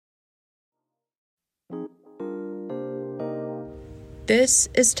This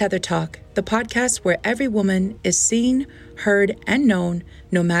is Tether Talk, the podcast where every woman is seen, heard, and known,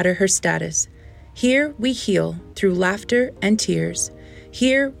 no matter her status. Here we heal through laughter and tears.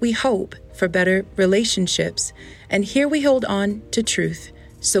 Here we hope for better relationships. And here we hold on to truth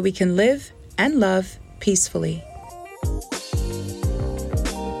so we can live and love peacefully.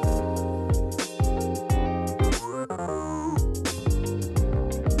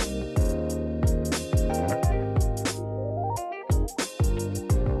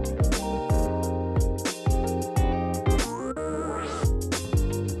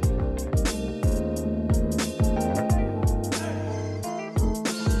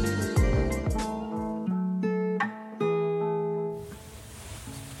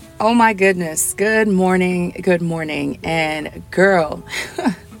 Oh my goodness. Good morning. And girl,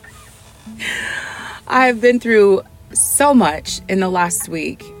 I've been through so much in the last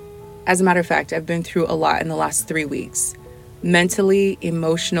week. As a matter of fact, I've been through a lot in the last 3 weeks, mentally,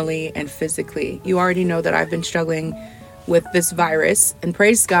 emotionally, and physically. You already know that I've been struggling with this virus, and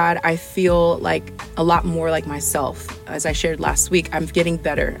praise God, I feel like a lot more like myself. As I shared last week, I'm getting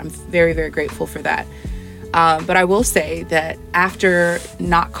better. I'm very, very grateful for that. But I will say that after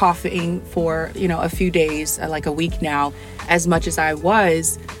not coughing for, a few days, like a week now, as much as I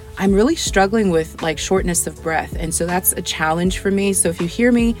was, I'm really struggling with like shortness of breath. And so that's a challenge for me. So if you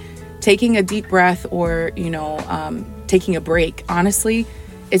hear me taking a deep breath or, taking a break, honestly,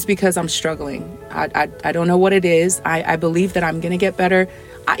 it's because I'm struggling. I don't know what it is. I believe that I'm going to get better.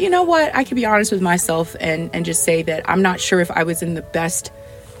 You know what? I can be honest with myself and just say that I'm not sure if I was in the best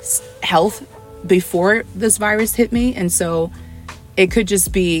health before this virus hit me. And so it could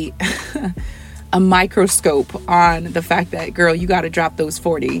just be a microscope on the fact that, girl, you got to drop those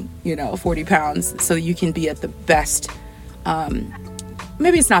 40 pounds so you can be at the best.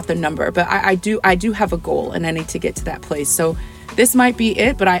 Maybe it's not the number, but I do have a goal and I need to get to that place. So this might be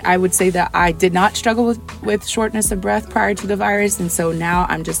it, but I would say that I did not struggle with shortness of breath prior to the virus. And so now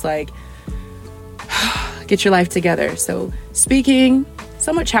I'm just like, get your life together. So speaking,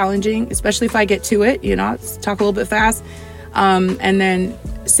 somewhat challenging, especially if I get to it, talk a little bit fast. And then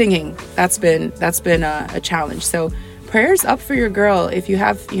singing, that's been a challenge. So prayers up for your girl. If you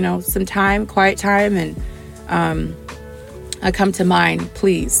have, some time, quiet time, and I come to mind,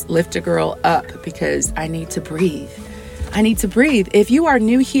 please lift a girl up because I need to breathe. If you are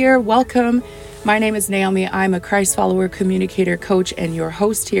new here, welcome. My name is Naomi. I'm a Christ follower, communicator, coach, and your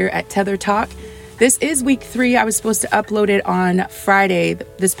host here at Tether Talk. This is week 3. I was supposed to upload it on Friday,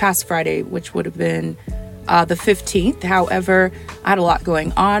 this past Friday, which would have been the 15th. However, I had a lot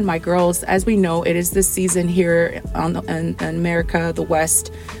going on. My girls, as we know, it is this season here in America, the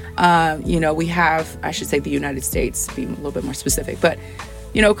West. We have, I should say the United States, to be a little bit more specific. But,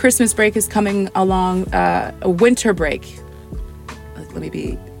 Christmas break is coming along, a winter break. Let me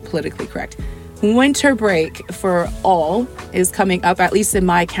be politically correct. Winter break for all is coming up, at least in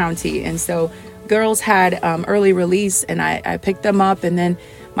my county. And so girls had early release and I picked them up, and then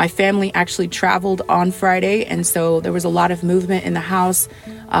my family actually traveled on Friday. And so there was a lot of movement in the house.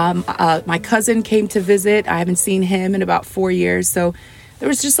 My cousin came to visit. I haven't seen him in about 4 years. So there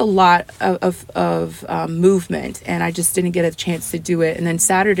was just a lot of movement, and I just didn't get a chance to do it. And then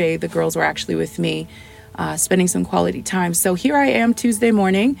Saturday, the girls were actually with me, spending some quality time. So here I am Tuesday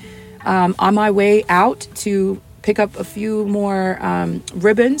morning, on my way out to pick up a few more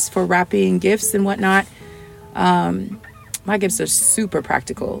ribbons for wrapping gifts and whatnot. My gifts are super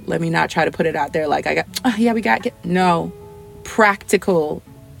practical. Let me not try to put it out there like no, practical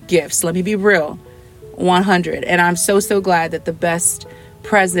gifts. Let me be real, 100. And I'm so glad that the best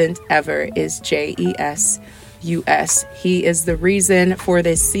present ever is JESUS. He is the reason for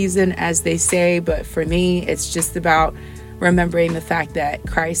this season, as they say. But for me, it's just about remembering the fact that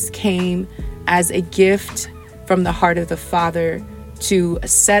Christ came as a gift from the heart of the Father to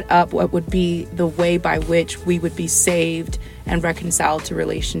set up what would be the way by which we would be saved and reconciled to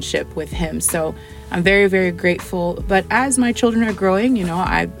relationship with Him. So I'm very, very grateful. But as my children are growing,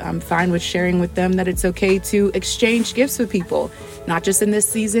 I'm fine with sharing with them that it's okay to exchange gifts with people, not just in this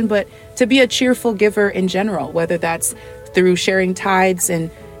season, but to be a cheerful giver in general, whether that's through sharing tithes and,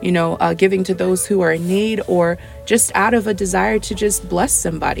 giving to those who are in need, or just out of a desire to just bless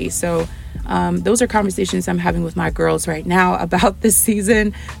somebody. So those are conversations I'm having with my girls right now about this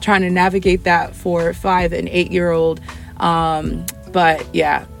season, trying to navigate that for 5 and 8-year-old. But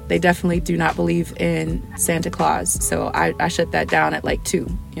yeah, they definitely do not believe in Santa Claus. So I shut that down at like 2. You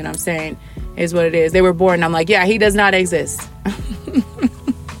know what I'm saying? Is what it is. They were born. I'm like, yeah, he does not exist.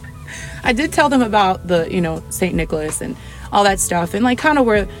 I did tell them about the, St. Nicholas and all that stuff, and like kind of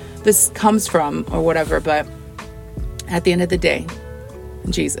where this comes from or whatever. But at the end of the day,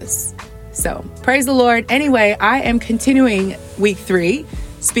 Jesus. So praise the Lord. Anyway, I am continuing week 3,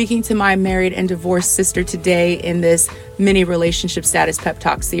 speaking to my married and divorced sister today in this mini relationship status pep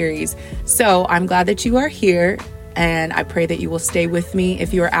talk series. So I'm glad that you are here, and I pray that you will stay with me.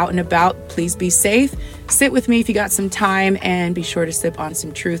 If you are out and about, please be safe. Sit with me if you got some time, and be sure to sip on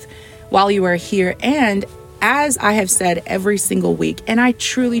some truth while you are here. And as I have said every single week, and I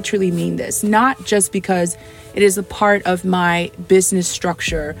truly, truly mean this, not just because it is a part of my business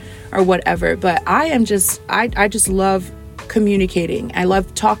structure or whatever, but I just love communicating. I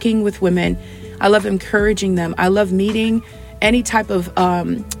love talking with women. I love encouraging them. I love meeting any type of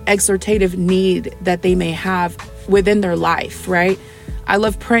exhortative need that they may have within their life, right? I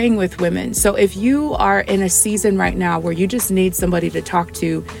love praying with women. So if you are in a season right now where you just need somebody to talk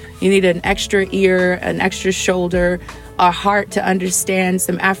to, you need an extra ear, an extra shoulder, a heart to understand,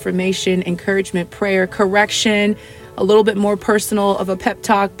 some affirmation, encouragement, prayer, correction, a little bit more personal of a pep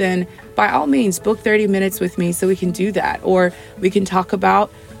talk, then by all means, book 30 minutes with me so we can do that. Or we can talk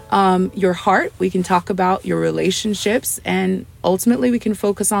about your heart. We can talk about your relationships, and ultimately we can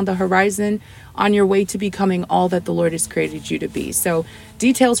focus on the horizon on your way to becoming all that the Lord has created you to be. So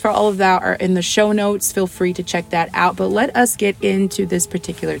details for all of that are in the show notes. Feel free to check that out. But let us get into this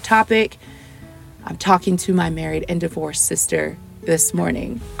particular topic. I'm talking to my married and divorced sister this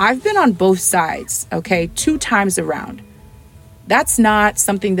morning. I've been on both sides, okay, 2 times around. That's not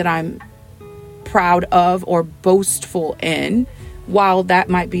something that I'm proud of or boastful in, while that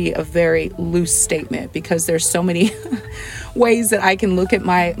might be a very loose statement, because there's so many ways that I can look at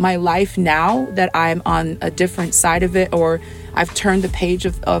my life now that I'm on a different side of it, or I've turned the page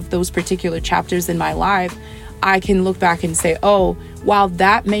of those particular chapters in my life. I can look back and say, oh, while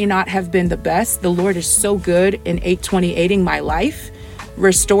that may not have been the best, the Lord is so good in 828ing my life,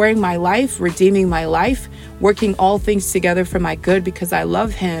 restoring my life, redeeming my life, working all things together for my good because I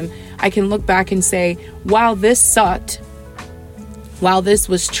love him. I can look back and say, while this sucked, while this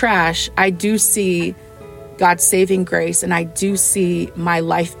was trash, I do see God's saving grace, and I do see my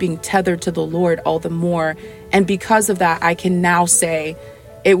life being tethered to the Lord all the more. And because of that, I can now say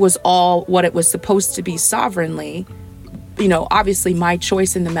it was all what it was supposed to be sovereignly. You know, obviously my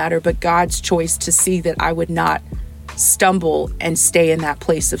choice in the matter, but God's choice to see that I would not stumble and stay in that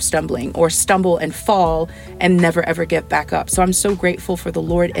place of stumbling, or stumble and fall and never ever get back up. So I'm so grateful for the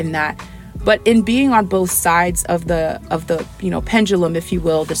Lord in that. But in being on both sides of the pendulum, if you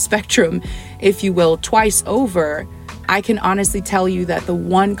will, the spectrum, if you will, twice over, I can honestly tell you that the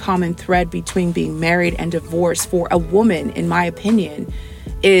one common thread between being married and divorced for a woman, in my opinion,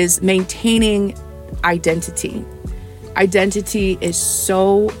 is maintaining identity. Identity is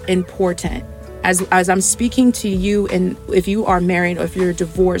so important. As I'm speaking to you, and if you are married or if you're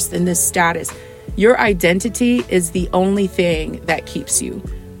divorced in this status, your identity is the only thing that keeps you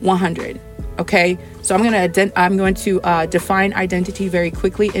 100. Okay, so I'm going to define identity very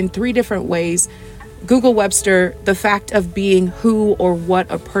quickly in 3 different ways. Google Webster, the fact of being who or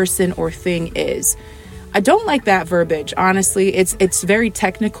what a person or thing is. I don't like that verbiage, honestly. It's very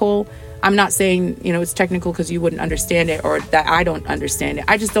technical. I'm not saying, it's technical because you wouldn't understand it or that I don't understand it.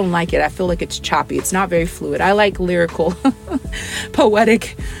 I just don't like it. I feel like it's choppy. It's not very fluid. I like lyrical,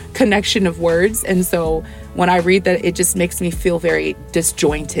 poetic connection of words. And so when I read that, it just makes me feel very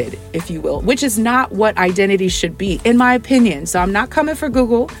disjointed, if you will, which is not what identity should be, in my opinion. So I'm not coming for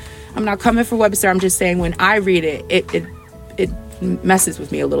Google. I'm not coming for Webster. I'm just saying when I read it, it messes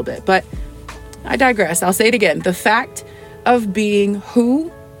with me a little bit. But I digress. I'll say it again. The fact of being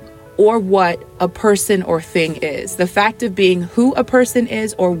who or what a person or thing is. The fact of being who a person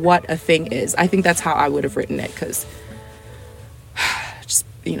is or what a thing is. I think that's how I would have written it, because just,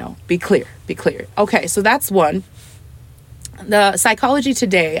 be clear. Okay, so that's one. The Psychology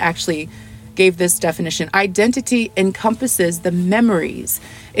Today actually gave this definition. Identity encompasses the memories,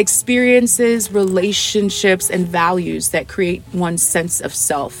 experiences, relationships, and values that create one's sense of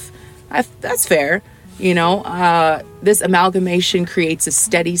self. That's fair. This amalgamation creates a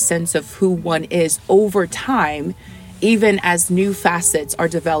steady sense of who one is over time, even as new facets are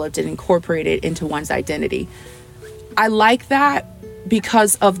developed and incorporated into one's identity. I like that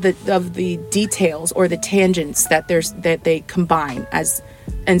because of the details or the tangents that they combine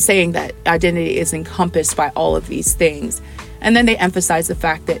and saying that identity is encompassed by all of these things. And then they emphasize the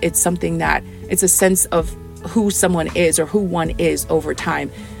fact that it's something that it's a sense of who someone is or who one is over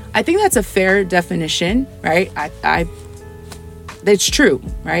time. I think that's a fair definition, right? That's true,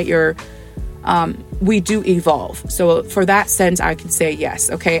 right? we do evolve. So for that sense, I could say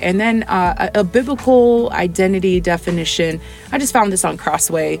yes. Okay. And then a biblical identity definition, I just found this on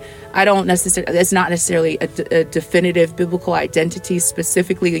Crossway. It's not necessarily a definitive biblical identity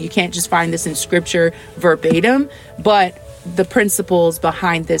specifically. You can't just find this in scripture verbatim, but the principles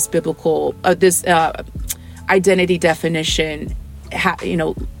behind this biblical, identity definition,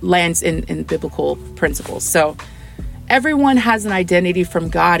 lands in biblical principles. So everyone has an identity from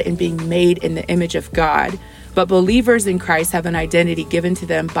God in being made in the image of God, but believers in Christ have an identity given to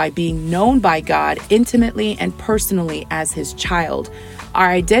them by being known by God intimately and personally as his child. Our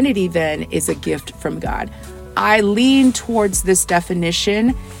identity then is a gift from God. I lean towards this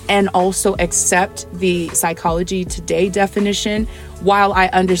definition and also accept the Psychology Today definition, while I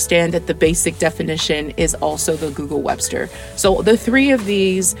understand that the basic definition is also the Google Webster. So the three of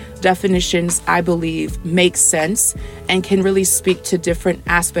these definitions, I believe, make sense and can really speak to different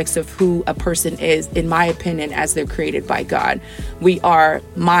aspects of who a person is, in my opinion, as they're created by God. We are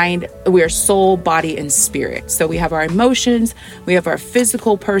soul, body, and spirit. So we have our emotions, we have our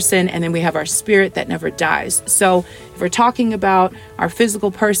physical person, and then we have our spirit that never dies. So if we're talking about our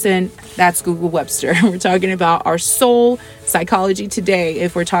physical person, that's Google Webster. We're talking about our soul, Psychology Today.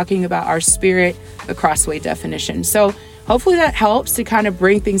 If we're talking about our spirit, the Crossway definition. So hopefully that helps to kind of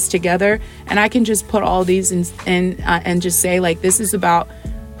bring things together. And I can just put all these in and just say, like, this is about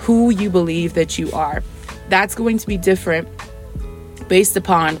who you believe that you are. That's going to be different based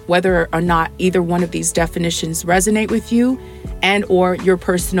upon whether or not either one of these definitions resonate with you and or your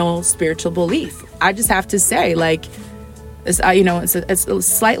personal spiritual belief. I just have to say, like, it's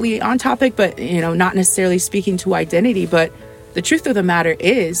slightly on topic, but, not necessarily speaking to identity. But the truth of the matter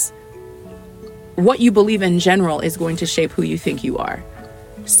is, what you believe in general is going to shape who you think you are.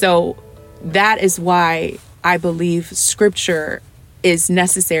 So that is why I believe scripture is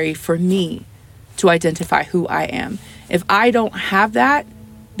necessary for me to identify who I am. If I don't have that,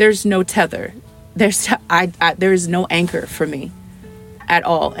 there's no tether. There's no anchor for me at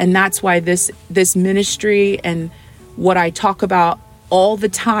all. And that's why this ministry and what I talk about all the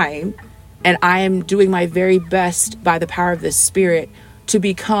time, and I am doing my very best by the power of the Spirit to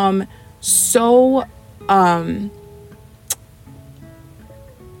become so, I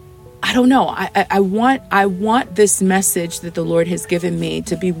don't know. I want this message that the Lord has given me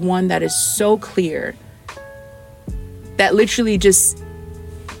to be one that is so clear that literally just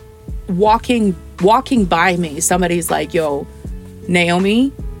walking by me, somebody's like, yo,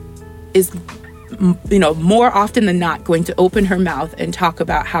 Naomi is, more often than not going to open her mouth and talk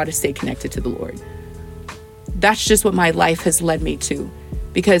about how to stay connected to the Lord. That's just what my life has led me to.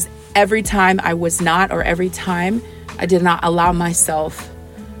 Because every time I was not, or every time I did not allow myself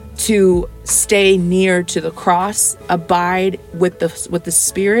to stay near to the cross, abide with the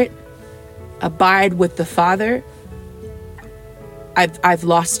Spirit, abide with the Father, I've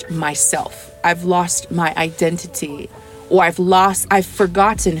lost myself. I've lost my identity, or I've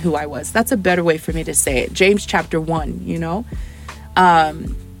forgotten who I was. That's a better way for me to say it. James chapter 1,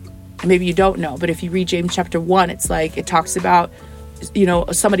 maybe you don't know, but if you read James chapter 1, it's like, it talks about,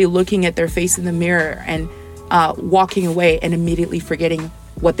 somebody looking at their face in the mirror and walking away and immediately forgetting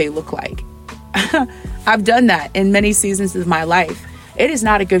what they look like. I've done that in many seasons of my life. It is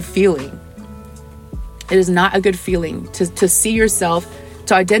not a good feeling. It is not a good feeling to see yourself,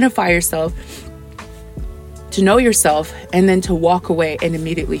 to identify yourself, to know yourself, and then to walk away and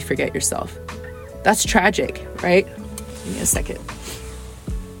immediately forget yourself. That's tragic, right? Give me a second.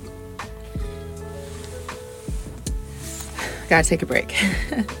 Gotta take a break.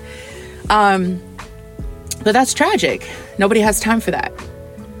 But that's tragic. Nobody has time for that.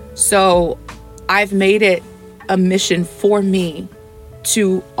 So I've made it a mission for me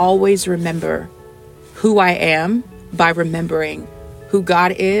to always remember who I am by remembering who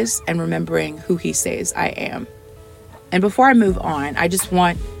God is and remembering who he says I am. And before I move on, I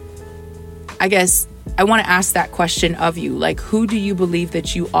want to ask that question of you. Like, who do you believe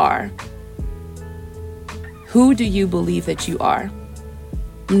that you are? Who do you believe that you are?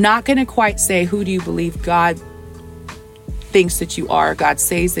 I'm not going to quite say, who do you believe God thinks that you are, God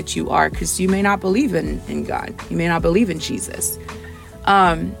says that you are, because you may not believe in God. You may not believe in Jesus.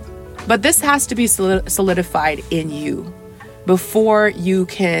 But this has to be solidified in you before you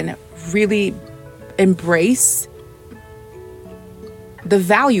can really embrace the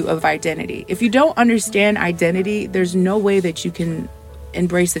value of identity. If you don't understand identity, there's no way that you can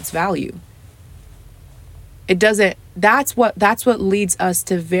embrace its value. It doesn't. That's what leads us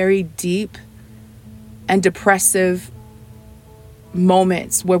to very deep and depressive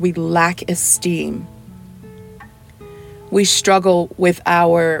moments where we lack esteem. We struggle with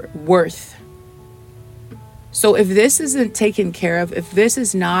our worth. So if this isn't taken care of, if this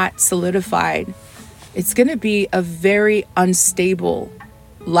is not solidified, it's going to be a very unstable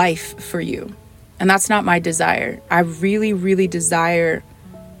life for you. And that's not my desire. I really, really desire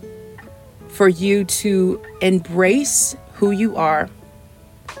for you to embrace who you are,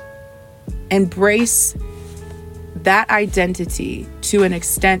 embrace that identity to an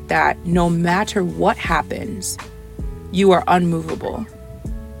extent that no matter what happens, you are unmovable.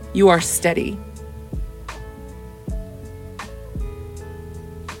 You are steady.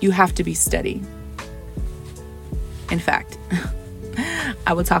 You have to be steady. In fact,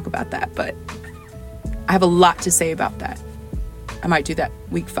 I will talk about that, but I have a lot to say about that. I might do that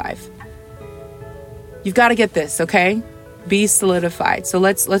week 5. You've got to get this, okay? Be solidified. So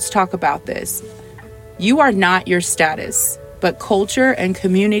let's talk about this. You are not your status, but culture and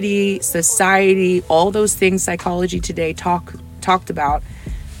community, society, all those things psychology today talked about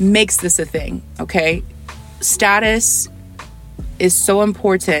makes this a thing, okay? Status is so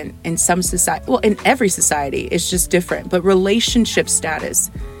important in some society. Well, in every society, it's just different. But relationship status,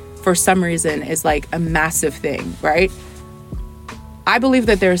 for some reason, is like a massive thing, right? I believe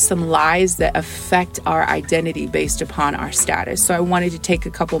that there are some lies that affect our identity based upon our status. So I wanted to take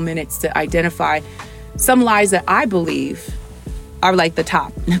a couple minutes to identify some lies that I believe are like the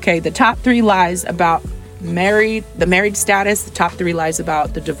top, okay? The top 3 lies about the married status, the top 3 lies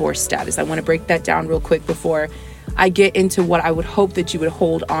about the divorce status. I want to break that down real quick before I get into what I would hope that you would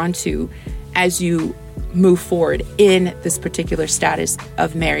hold on to as you move forward in this particular status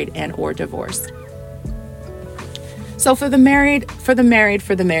of married and or divorced. So for my married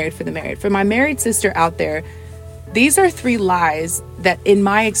sister out there, these are 3 lies that in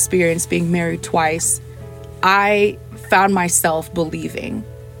my experience being married twice, I found myself believing,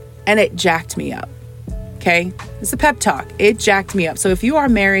 and it jacked me up. Okay? It's a pep talk. It jacked me up. So if you are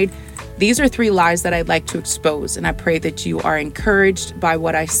married, these are 3 lies that I'd like to expose, and I pray that you are encouraged by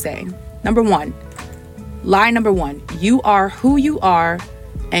what I say. Lie number 1, you are who you are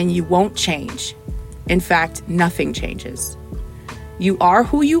and you won't change. In fact, nothing changes. You are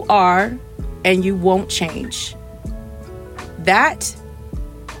who you are and you won't change. That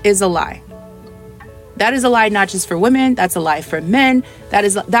is a lie. That is a lie not just for women, that's a lie for men. That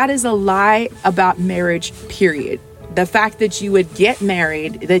is a lie about marriage, period. The fact that you would get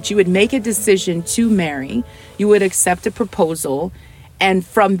married, that you would make a decision to marry, you would accept a proposal, and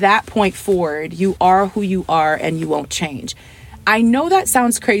from that point forward, you are who you are and you won't change. I know that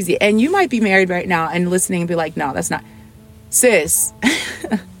sounds crazy, and you might be married right now and listening and be like, no, that's not. Sis,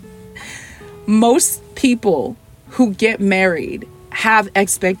 most people who get married have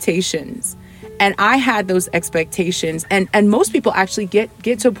expectations. And I had those expectations. And most people actually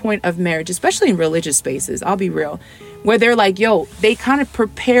get to a point of marriage, especially in religious spaces, I'll be real, where they're like, they kind of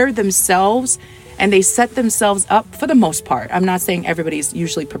prepare themselves and they set themselves up for the most part. I'm not saying everybody's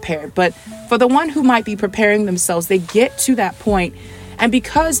usually prepared, but for the one who might be preparing themselves, they get to that point. And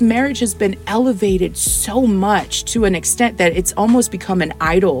because marriage has been elevated so much to an extent that it's almost become an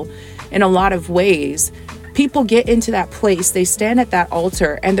idol in a lot of ways, people get into that place, they stand at that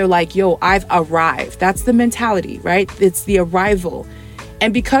altar and they're like, I've arrived. That's the mentality, right? It's the arrival.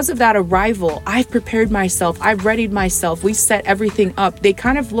 And because of that arrival, I've prepared myself. I've readied myself. We set everything up. They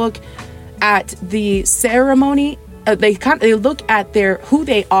kind of look at the ceremony. They look at who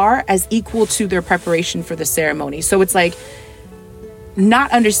they are as equal to their preparation for the ceremony. So it's like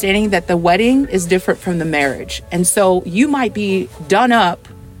not understanding that the wedding is different from the marriage. And so you might be done up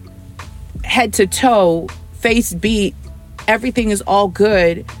head to toe, face beat, everything is all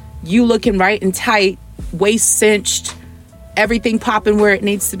good. You looking right and tight, waist cinched, everything popping where it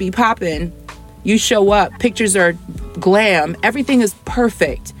needs to be popping. You show up, pictures are glam, everything is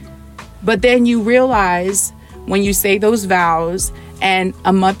perfect. But then you realize when you say those vows and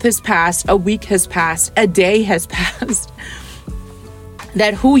a month has passed, a week has passed, a day has passed,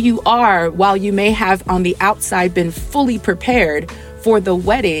 that who you are, while you may have on the outside been fully prepared for the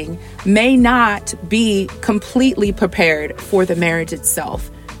wedding, may not be completely prepared for the marriage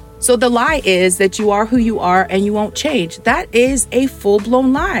itself. So the lie is that you are who you are and you won't change. That is a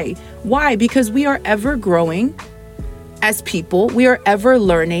full-blown lie. Why? Because we are ever growing as people. We are ever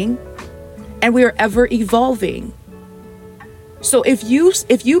learning and we are ever evolving. So if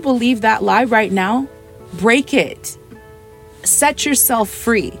you believe that lie right now, break it. Set yourself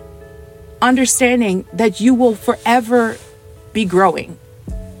free, understanding that you will forever be growing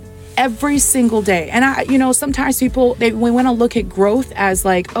every single day. And sometimes people, we want to look at growth as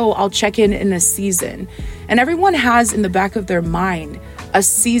like, I'll check in a season. And everyone has in the back of their mind a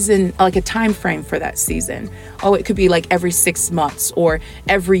season, like a time frame for that season. Oh, it could be like every 6 months or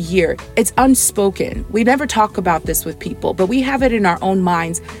every year. It's unspoken. We never talk about this with people, but we have it in our own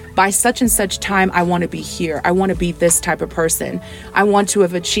minds. By such and such time, I want to be here. I want to be this type of person. I want to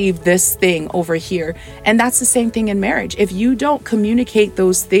have achieved this thing over here. And that's the same thing in marriage. If you don't communicate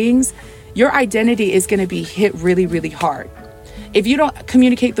those things, your identity is going to be hit really, really hard. If you don't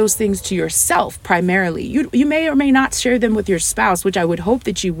communicate those things to yourself primarily, you may or may not share them with your spouse, which I would hope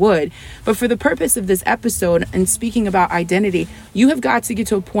that you would. But for the purpose of this episode and speaking about identity, you have got to get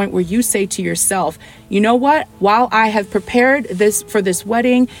to a point where you say to yourself, you know what? While I have prepared this for this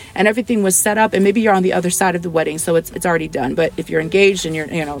wedding and everything was set up, and maybe you're on the other side of the wedding, so it's already done. But if you're engaged and you're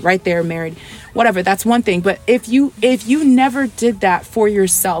right there, married, whatever, that's one thing. But if you never did that for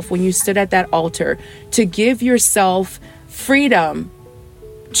yourself when you stood at that altar to give yourself freedom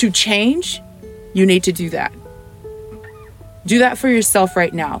to change, you need to do that. Do that for yourself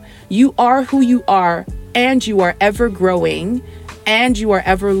right now. You are who you are, and you are ever growing, and you are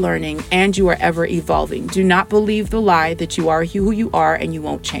ever learning, and you are ever evolving. Do not believe the lie that you are who you are and you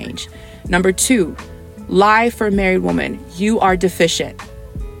won't change. Number 2, lie for a married woman. You are deficient.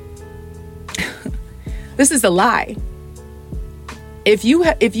 This is a lie. If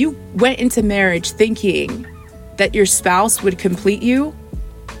you went into marriage thinking that your spouse would complete you,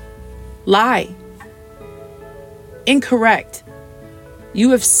 lie. Incorrect.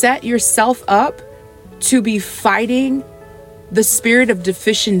 You have set yourself up to be fighting the spirit of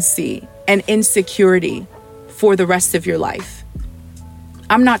deficiency and insecurity for the rest of your life.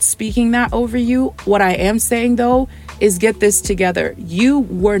 I'm not speaking that over you. What I am saying, though, is get this together. You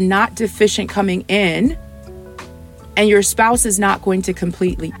were not deficient coming in, and your spouse is not going to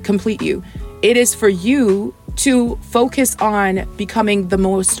complete you. It is for you to focus on becoming the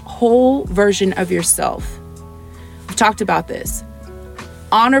most whole version of yourself. We've talked about this.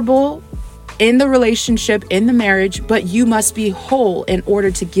 Honorable in the relationship, in the marriage, but you must be whole in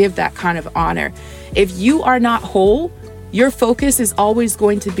order to give that kind of honor. If you are not whole, your focus is always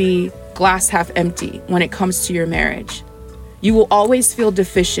going to be glass half empty when it comes to your marriage. You will always feel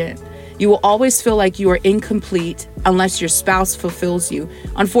deficient. You will always feel like you are incomplete unless your spouse fulfills you.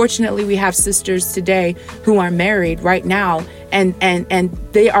 Unfortunately, we have sisters today who are married right now, and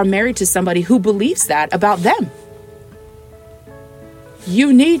they are married to somebody who believes that about them.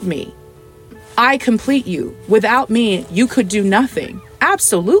 You need me. I complete you. Without me, you could do nothing.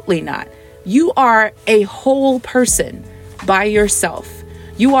 Absolutely not. You are a whole person by yourself.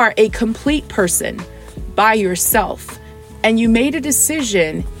 You are a complete person by yourself. And you made a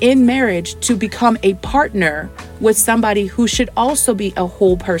decision in marriage to become a partner with somebody who should also be a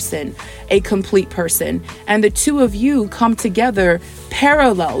whole person, a complete person. And the two of you come together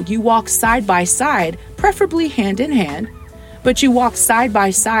parallel. You walk side by side, preferably hand in hand, but you walk side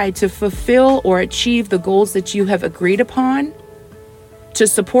by side to fulfill or achieve the goals that you have agreed upon, to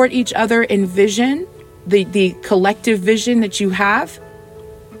support each other in vision, the collective vision that you have,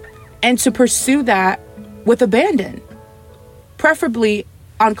 and to pursue that with abandon. Preferably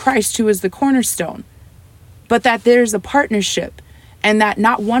on Christ, who is the cornerstone, but that there's a partnership, and that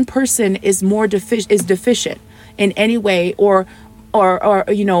not one person is more deficient in any way, or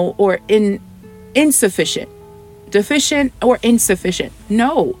insufficient, deficient or insufficient.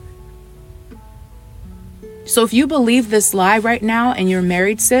 No. So if you believe this lie right now and you're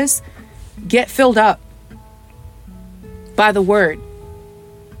married, sis, get filled up by the word.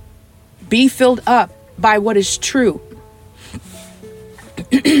 Be filled up by what is true.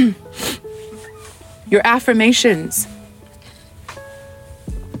 Your affirmations,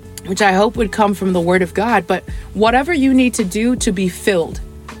 which I hope would come from the word of God, but whatever you need to do to be filled,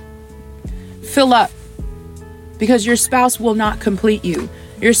 fill up, because your spouse will not complete you.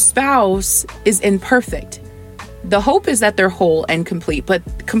 Your spouse is imperfect. The hope is that they're whole and complete, but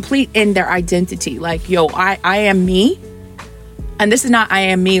complete in their identity. Like, I am me. And this is not I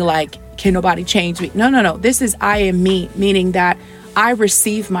am me like, can nobody change me? No. This is I am me, meaning that I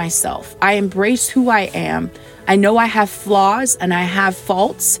receive myself. I embrace who I am. I know I have flaws and I have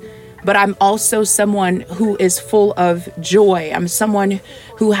faults, but I'm also someone who is full of joy. I'm someone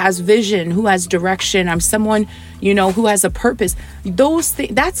who has vision, who has direction. I'm someone, who has a purpose. Those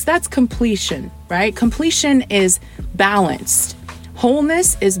things, that's completion, right? Completion is balanced.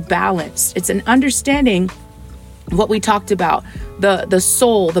 Wholeness is balanced. It's an understanding what we talked about, the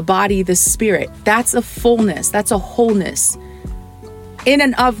soul, the body, the spirit. That's a fullness. That's a wholeness. In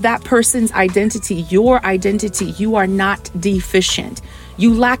and of that person's identity, your identity, you are not deficient.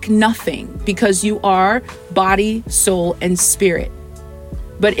 You lack nothing because you are body, soul, and spirit.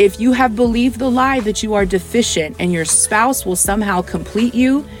 But if you have believed the lie that you are deficient and your spouse will somehow complete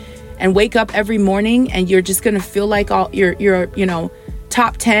you and wake up every morning and you're just going to feel like you're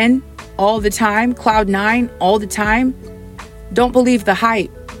top 10 all the time, cloud 9 all the time, don't believe the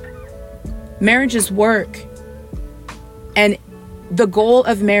hype. Marriage is work. And the goal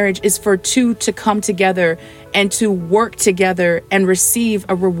of marriage is for two to come together and to work together and receive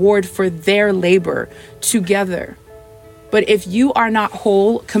a reward for their labor together. But if you are not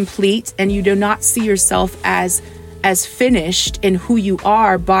whole, complete, and you do not see yourself as finished in who you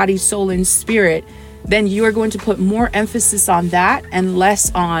are, body, soul, and spirit, then you are going to put more emphasis on that and less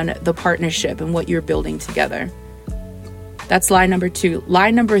on the partnership and what you're building together. That's lie number 2.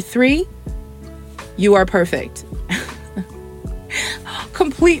 Lie number 3, you are perfect.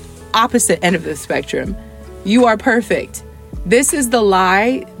 Complete opposite end of the spectrum. You are perfect. This is the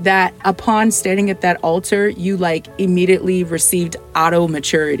lie that upon standing at that altar, you immediately received auto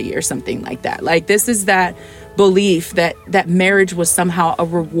maturity or something like that. This is that belief that marriage was somehow a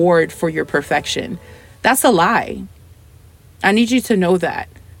reward for your perfection. That's a lie. I need you to know that.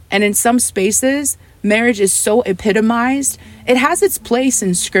 And in some spaces, marriage is so epitomized. It has its place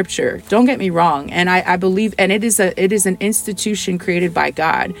in scripture. Don't get me wrong. And I believe, and it is an institution created by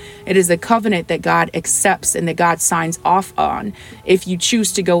God. It is a covenant that God accepts and that God signs off on if you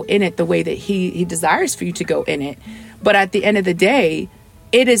choose to go in it the way that he desires for you to go in it. But at the end of the day,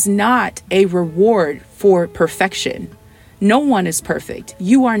 it is not a reward for perfection. No one is perfect.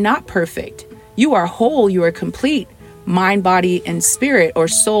 You are not perfect. You are whole. You are complete. Mind, body, and spirit, or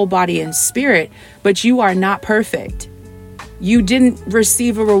soul, body, and spirit, but you are not perfect. You didn't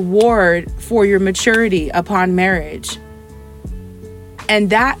receive a reward for your maturity upon marriage. And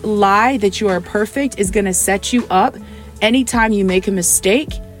that lie that you are perfect is going to set you up anytime you make a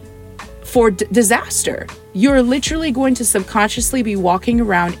mistake for disaster. You're literally going to subconsciously be walking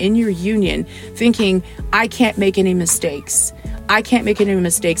around in your union thinking, I can't make any mistakes. I can't make any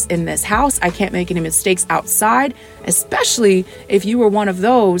mistakes in this house. I can't make any mistakes outside, especially if you were one of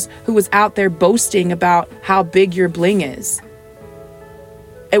those who was out there boasting about how big your bling is.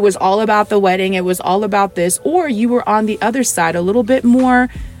 It was all about the wedding. It was all about this. Or you were on the other side, a little bit more,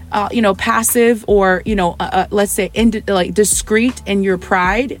 passive, or, let's say discreet in your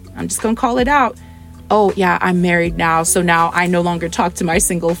pride. I'm just going to call it out. Oh, yeah, I'm married now. So now I no longer talk to my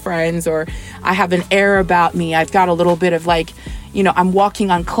single friends, or I have an air about me. I've got a little bit of I'm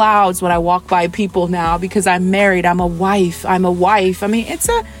walking on clouds when I walk by people now because I'm married. I'm a wife. I mean,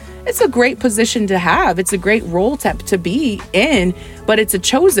 it's a great position to have. It's a great role to be in, but it's a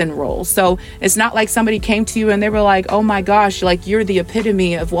chosen role. So it's not like somebody came to you and they were like, oh my gosh, you're the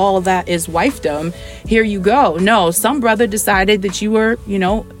epitome of all of that is wifedom. Here you go. No, some brother decided that you were,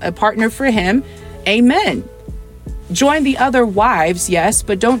 a partner for him. Amen. Join the other wives, yes,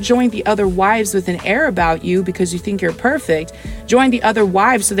 but don't join the other wives with an air about you because you think you're perfect. Join the other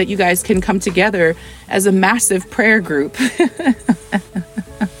wives so that you guys can come together as a massive prayer group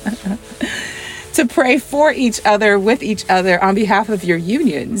to pray for each other, with each other, on behalf of your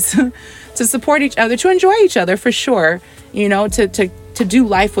unions, to support each other, to enjoy each other for sure, to do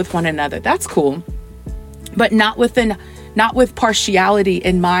life with one another. That's cool. But not with partiality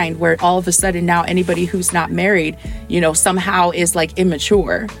in mind, where all of a sudden now anybody who's not married, somehow is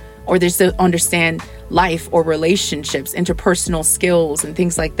immature, or they still understand life or relationships, interpersonal skills and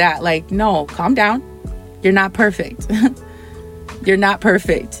things like that. No, calm down. You're not perfect. You're not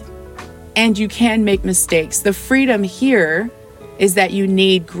perfect. And you can make mistakes. The freedom here is that you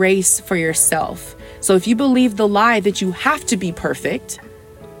need grace for yourself. So if you believe the lie that you have to be perfect,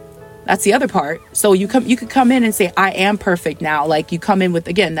 that's the other part. So you could come in and say, I am perfect now. You come in with,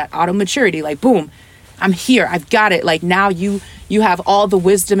 again, that auto maturity, boom, I'm here. I've got it. Now you have all the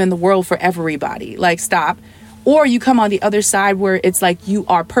wisdom in the world for everybody. Stop. Or you come on the other side where it's you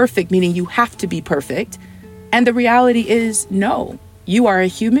are perfect, meaning you have to be perfect. And the reality is, no, you are a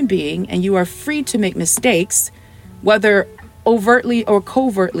human being and you are free to make mistakes, whether overtly or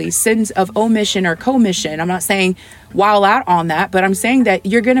covertly, sins of omission or commission. I'm not saying wild out on that, but I'm saying that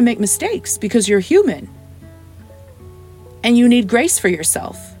you're going to make mistakes because you're human and you need grace for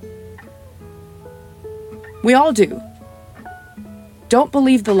yourself. We all do. Don't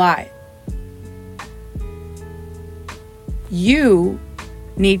believe the lie. You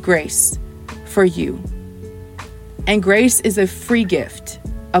need grace for you. And grace is a free gift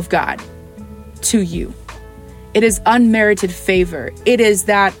of God to you. It is unmerited favor. It is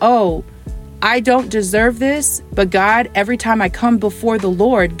that, I don't deserve this, but God, every time I come before the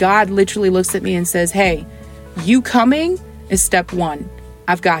Lord, God literally looks at me and says, hey, you coming is step 1.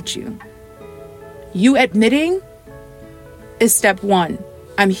 I've got you. You admitting is step 1.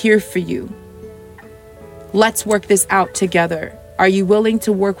 I'm here for you. Let's work this out together. Are you willing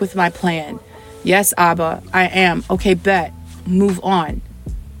to work with my plan? Yes, Abba, I am. Okay, bet. Move on.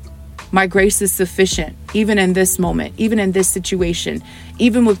 My grace is sufficient, even in this moment, even in this situation,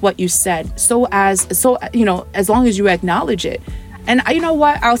 even with what you said. As long as you acknowledge it. And you know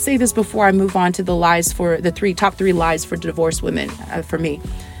what? I'll say this before I move on to the lies for the top three lies for divorced women, for me,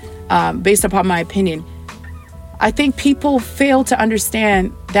 based upon my opinion. I think people fail to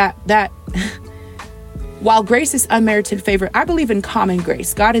understand that while grace is unmerited favor, I believe in common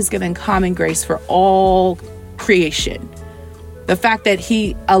grace. God has given common grace for all creation. The fact that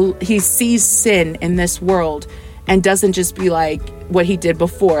he sees sin in this world and doesn't just be like what he did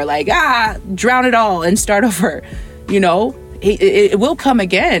before, like, drown it all and start over. It will come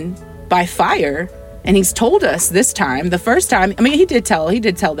again by fire. And he's told us this time, the first time, he did tell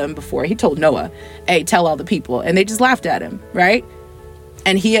them before. He told Noah, hey, tell all the people. And they just laughed at him, right?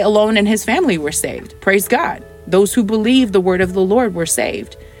 And he alone and his family were saved. Praise God. Those who believe the word of the Lord were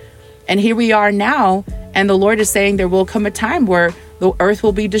saved. And here we are now. And the Lord is saying there will come a time where the earth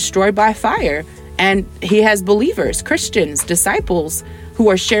will be destroyed by fire. And he has believers, Christians, disciples who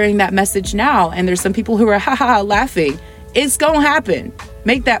are sharing that message now. And there's some people who are laughing. It's going to happen.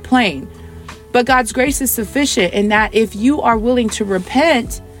 Make that plain. But God's grace is sufficient in that if you are willing to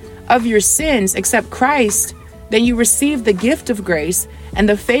repent of your sins, accept Christ, then you receive the gift of grace and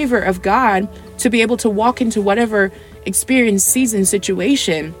the favor of God to be able to walk into whatever experience, season,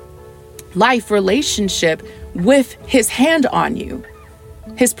 situation, life, relationship with his hand on you,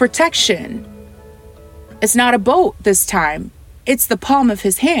 his protection. It's not a boat this time. It's the palm of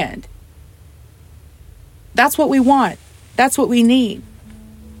his hand. That's what we want. That's what we need.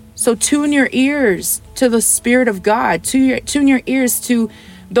 So tune your ears to the Spirit of God. Tune your ears to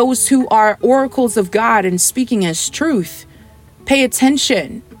those who are oracles of God and speaking as truth. Pay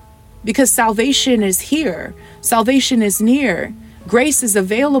attention, because salvation is here. Salvation is near. Grace is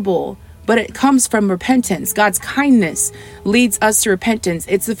available, but it comes from repentance. God's kindness leads us to repentance.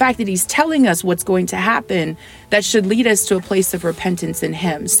 It's the fact that he's telling us what's going to happen that should lead us to a place of repentance in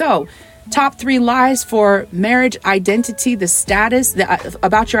him. So, top three lies for marriage identity, the status,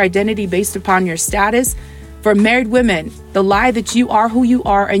 about your identity based upon your status. For married women, the lie that you are who you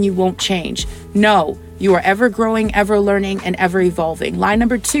are and you won't change. No, you are ever growing, ever learning, and ever evolving. Lie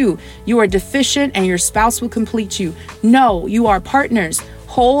number 2, you are deficient and your spouse will complete you. No, you are partners,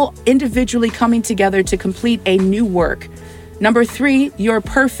 whole, individually coming together to complete a new work. Number 3, you're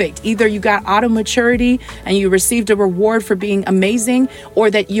perfect. Either you got auto maturity and you received a reward for being amazing, or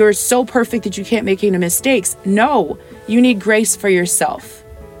that you're so perfect that you can't make any mistakes. No, you need grace for yourself.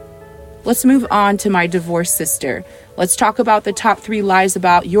 Let's move on to my divorced sister. Let's talk about the top 3 lies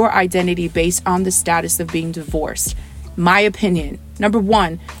about your identity based on the status of being divorced. My opinion. Number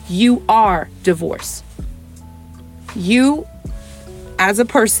 1, you are divorced. You, as a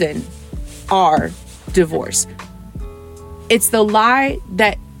person, are divorced. It's the lie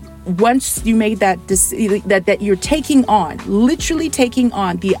that once you made that decision, that you're literally taking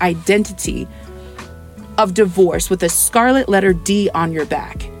on the identity of divorce with a scarlet letter D on your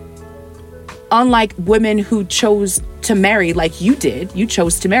back. Unlike women who chose to marry like you did, you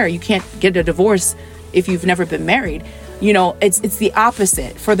chose to marry. You can't get a divorce if you've never been married. It's the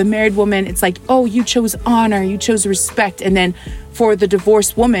opposite. For the married woman, it's like, oh, you chose honor, you chose respect. And then for the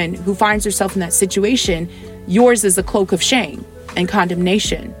divorced woman who finds herself in that situation, yours is a cloak of shame and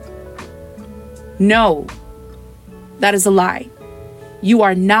condemnation. No, that is a lie. You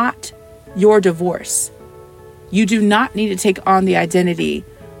are not your divorce. You do not need to take on the identity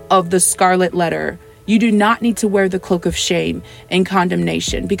of the scarlet letter. You do not need to wear the cloak of shame and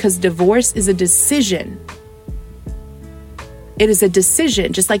condemnation, because divorce is a decision. It is a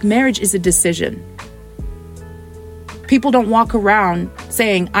decision, just like marriage is a decision. People don't walk around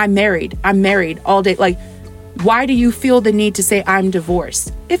saying, I'm married all day. Like, why do you feel the need to say I'm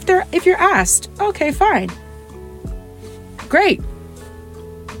divorced? If you're asked, okay, fine. Great.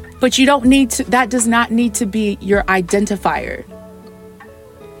 But you don't need to, that does not need to be your identifier.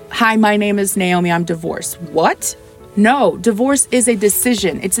 Hi, my name is Naomi. I'm divorced. What? No, divorce is a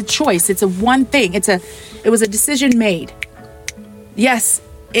decision. It's a choice. It's a one thing. It was a decision made. Yes,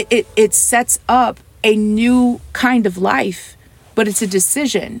 it sets up a new kind of life, but it's a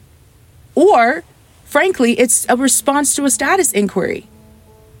decision. Or, frankly, it's a response to a status inquiry.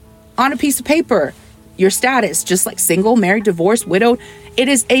 On a piece of paper, your status, just like single, married, divorced, widowed, it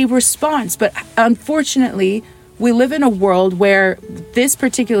is a response. But unfortunately, we live in a world where this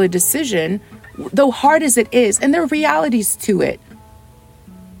particular decision, though hard as it is, and there are realities to it.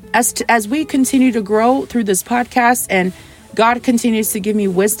 As we continue to grow through this podcast and God continues to give me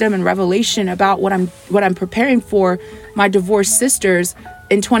wisdom and revelation about what I'm preparing for my divorced sisters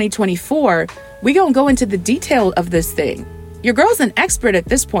in 2024, we gonna go into the detail of this thing. Your girl's an expert at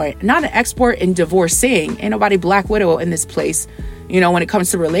this point, not an expert in divorcing. Ain't nobody Black Widow in this place, when it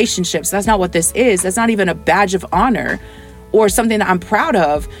comes to relationships. That's not what this is. That's not even a badge of honor or something that I'm proud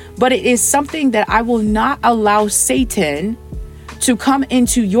of, but it is something that I will not allow Satan to come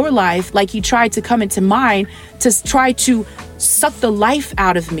into your life like he tried to come into mine, to try to suck the life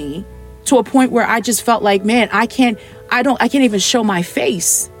out of me to a point where I just felt like, man, I can't even show my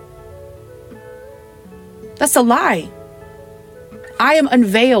face. That's a lie. I am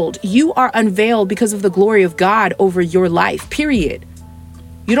unveiled. You are unveiled because of the glory of God over your life, period.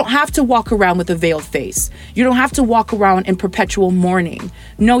 You don't have to walk around with a veiled face. You don't have to walk around in perpetual mourning.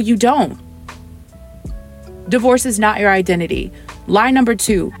 No, you don't. Divorce is not your identity. Lie number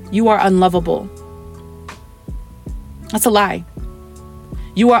 2, you are unlovable. That's a lie.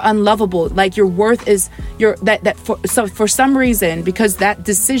 You are unlovable. Like your worth is for some reason, because that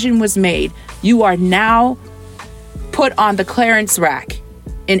decision was made, you are now put on the clearance rack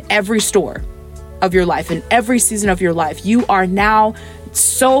in every store of your life, in every season of your life. You are now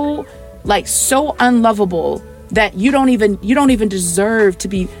so unlovable that you don't even deserve to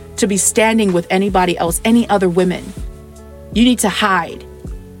be standing with anybody else, any other women. You need to hide.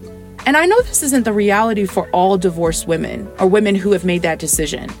 And I know this isn't the reality for all divorced women or women who have made that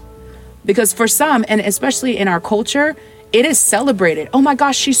decision, because for some, and especially in our culture, it is celebrated. Oh my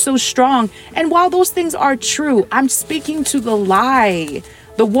gosh, she's so strong. And while those things are true, I'm speaking to the lie.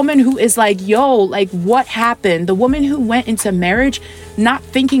 The woman who is like, what happened? The woman who went into marriage not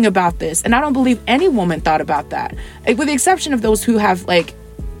thinking about this. And I don't believe any woman thought about that, with the exception of those who have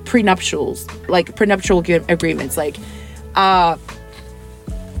prenuptial agreements.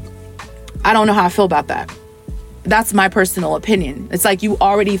 I don't know how I feel about that. That's my personal opinion. It's like you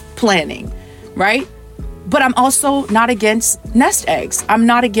already planning, right? But I'm also not against nest eggs. I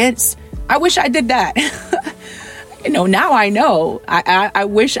wish I did that. Now I know. I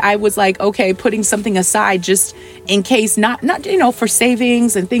wish I was putting something aside just in case, not for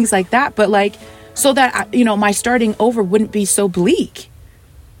savings and things like that, but so that, my starting over wouldn't be so bleak.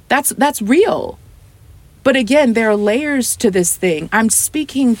 That's real. But again, there are layers to this thing. I'm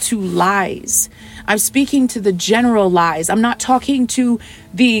speaking to lies. I'm speaking to the general lies. I'm not talking to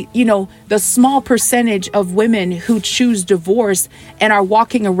the small percentage of women who choose divorce and are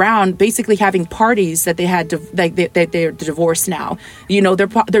walking around basically having parties that they had they're divorced now.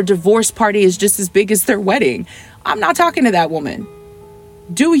 Their divorce party is just as big as their wedding. I'm not talking to that woman.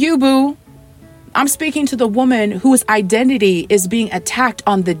 Do you, boo? I'm speaking to the woman whose identity is being attacked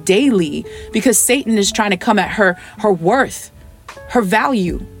on the daily because Satan is trying to come at her worth, her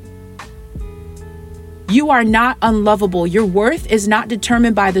value. You are not unlovable. Your worth is not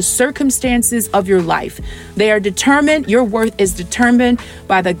determined by the circumstances of your life. Your worth is determined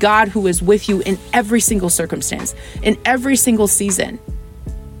by the God who is with you in every single circumstance, in every single season.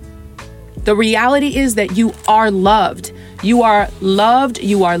 The reality is that you are loved. You are loved.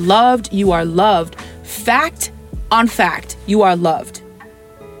 You are loved. You are loved. Fact on fact, you are loved.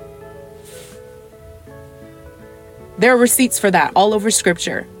 There are receipts for that all over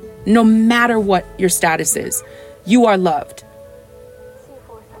scripture. No matter what your status is, you are loved.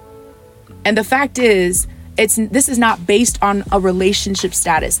 And the fact is, this is not based on a relationship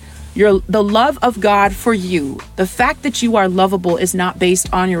status. The love of God for you, the fact that you are lovable, is not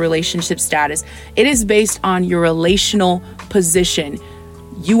based on your relationship status. It is based on your relational position.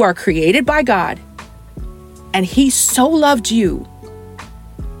 You are created by God, and He so loved you.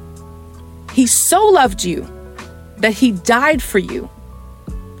 He so loved you that He died for you,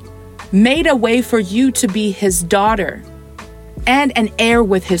 made a way for you to be His daughter and an heir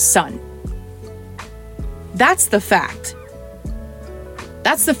with His Son. That's the fact.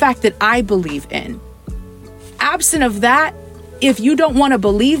 That's the fact that I believe in. Absent of that, if you don't want to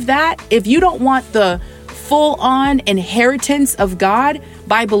believe that, if you don't want the full-on inheritance of God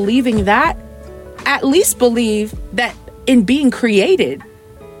by believing that, at least believe that in being created,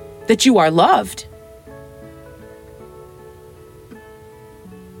 that you are loved.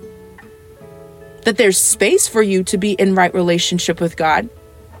 That there's space for you to be in right relationship with God.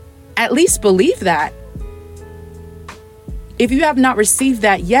 At least believe that. If you have not received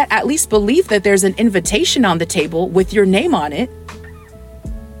that yet, at least believe that there's an invitation on the table with your name on it.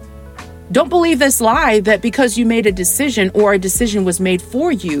 Don't believe this lie that because you made a decision or a decision was made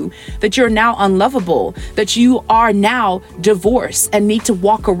for you, that you're now unlovable, that you are now divorced and need to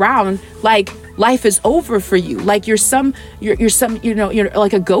walk around like life is over for you, like you're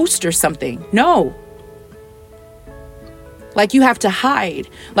like a ghost or something. No. Like you have to hide.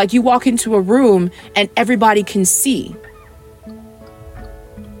 Like you walk into a room and everybody can see.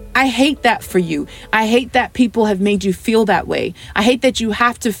 I hate that for you. I hate that people have made you feel that way. I hate that you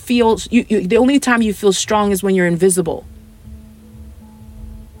have to feel, the only time you feel strong is when you're invisible.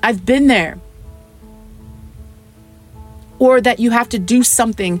 I've been there. Or that you have to do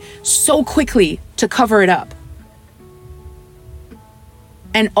something so quickly to cover it up.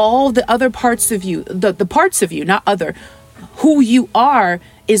 And all the other parts of you, the parts of you, not other, who you are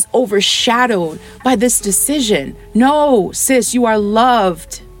is overshadowed by this decision. No, sis, you are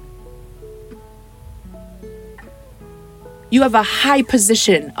loved. You have a high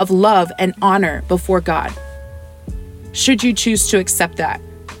position of love and honor before God, should you choose to accept that.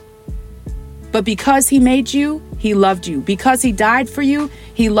 But because he made you, he loved you. Because he died for you,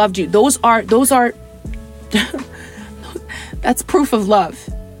 he loved you. Those are that's proof of love.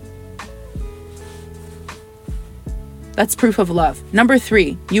 That's proof of love. Number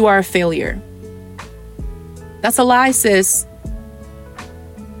 3, you are a failure. That's a lie, sis.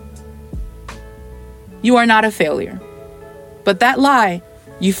 You are not a failure. But that lie,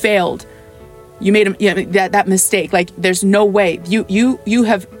 you failed. You made that mistake. Like there's no way. You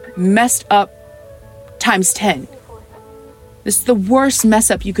have messed up times 10. This is the worst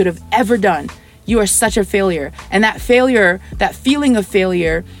mess up you could have ever done. You are such a failure. And that failure, that feeling of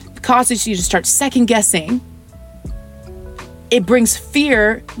failure causes you to start second guessing. It brings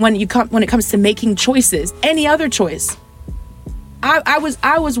fear when it comes to making choices, any other choice. I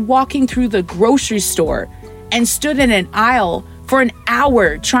was walking through the grocery store and stood in an aisle for an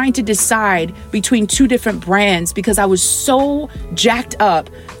hour trying to decide between 2 different brands because I was so jacked up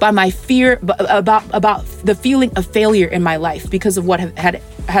by my fear about the feeling of failure in my life because of what had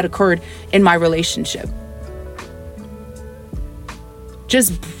occurred in my relationship.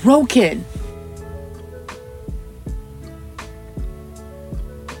 Just broken.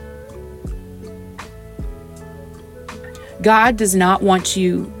 God does not want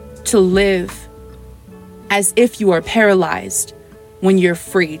you to live as if you are paralyzed when you're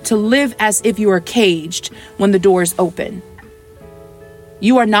free, to live as if you are caged when the doors open.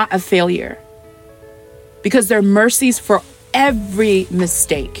 You are not a failure because there are mercies for every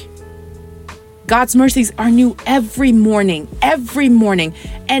mistake. God's mercies are new every morning,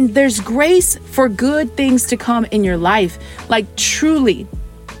 and there's grace for good things to come in your life. Like truly,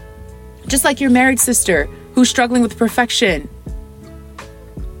 just like your married sister who's struggling with perfection.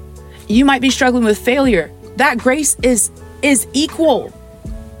 You might be struggling with failure. That grace is equal.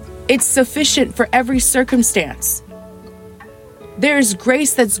 It's sufficient for every circumstance. There's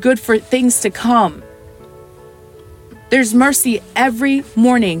grace that's good for things to come. There's mercy every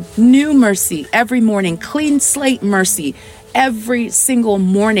morning, new mercy every morning, clean slate mercy every single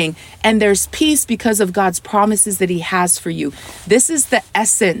morning. And there's peace because of God's promises that he has for you. This is the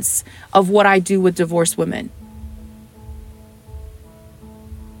essence of what I do with divorced women.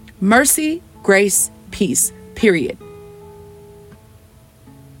 Mercy, grace, peace, period.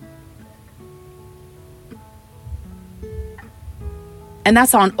 And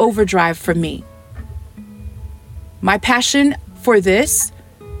that's on overdrive for me. My passion for this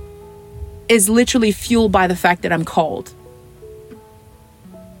is literally fueled by the fact that I'm called.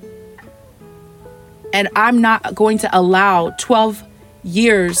 And I'm not going to allow 12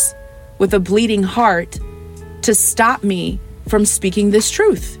 years with a bleeding heart to stop me from speaking this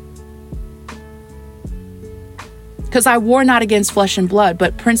truth. Because I war not against flesh and blood,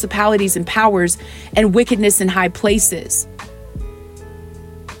 but principalities and powers and wickedness in high places.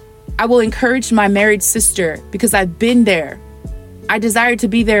 I will encourage my married sister because I've been there. I desire to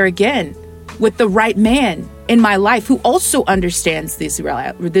be there again with the right man in my life who also understands this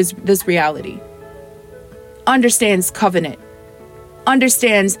reality, understands covenant,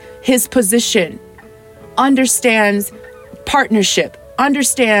 understands his position, understands partnership,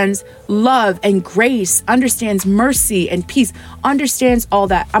 understands love and grace, understands mercy and peace, understands all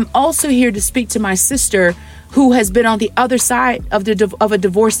that. I'm also here to speak to my sister who has been on the other side of a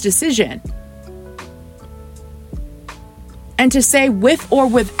divorce decision. And to say with or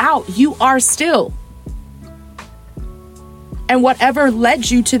without, you are still. And whatever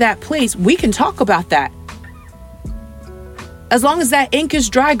led you to that place, we can talk about that. As long as that ink is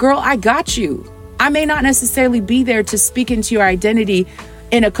dry, girl, I got you. I may not necessarily be there to speak into your identity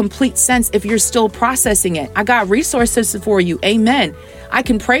in a complete sense if you're still processing it. I got resources for you. Amen. I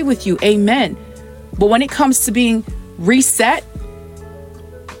can pray with you. Amen. But when it comes to being reset,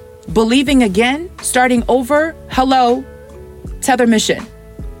 believing again, starting over, hello, tether mission.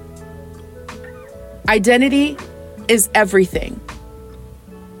 Identity is everything.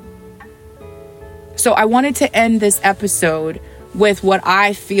 So I wanted to end this episode with what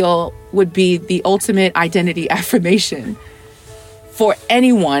I feel would be the ultimate identity affirmation for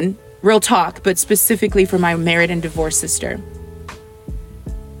anyone, real talk, but specifically for my married and divorced sister.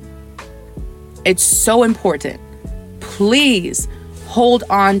 It's so important. Please hold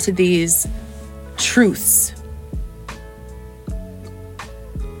on to these truths.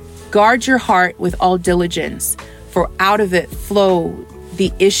 Guard your heart with all diligence, for out of it flow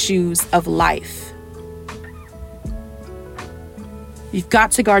the issues of life. You've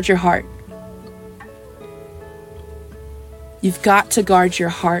got to guard your heart. You've got to guard your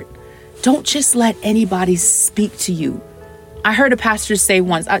heart. Don't just let anybody speak to you. I heard a pastor say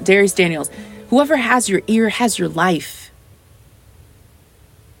once, Darius Daniels, whoever has your ear has your life.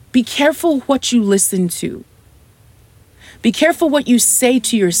 Be careful what you listen to. Be careful what you say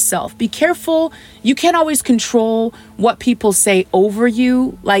to yourself. Be careful. You can't always control what people say over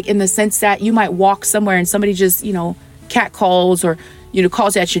you, like in the sense that you might walk somewhere and somebody just, catcalls or,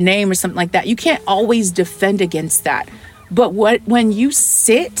 calls out your name or something like that. You can't always defend against that. But when you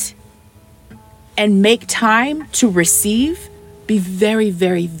sit and make time to receive, be very,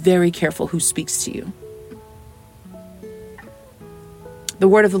 very, very careful who speaks to you. The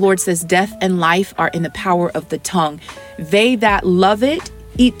word of the Lord says, death and life are in the power of the tongue. They that love it,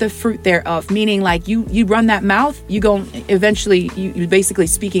 eat the fruit thereof. Meaning like you run that mouth, you basically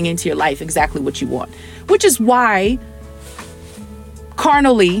speaking into your life exactly what you want. Which is why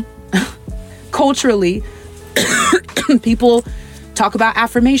carnally, culturally, people talk about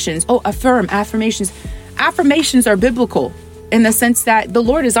affirmations. Affirm affirmations. Affirmations are biblical in the sense that the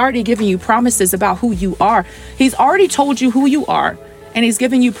Lord has already given you promises about who you are. He's already told you who you are. And he's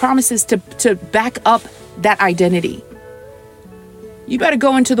giving you promises to back up that identity. You better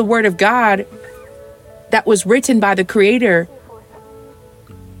go into the word of God that was written by the Creator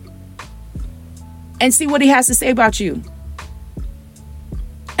and see what he has to say about you.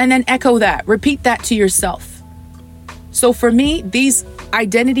 And then echo that. Repeat that to yourself. So for me, these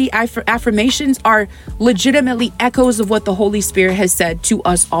identity affirmations are legitimately echoes of what the Holy Spirit has said to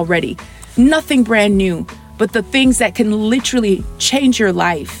us already. Nothing brand new, but the things that can literally change your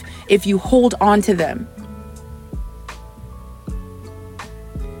life if you hold on to them.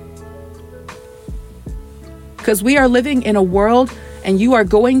 Because we are living in a world and you are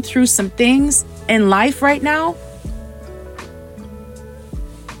going through some things in life right now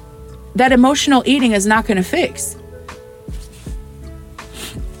that emotional eating is not going to fix.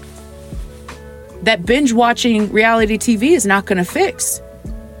 That binge watching reality TV is not going to fix.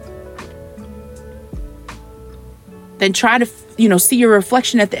 Then try to, see your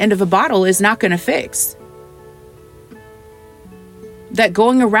reflection at the end of a bottle is not going to fix. That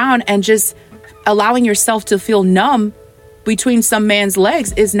going around and just allowing yourself to feel numb between some man's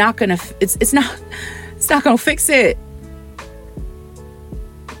legs is not going to, it's not going to fix it.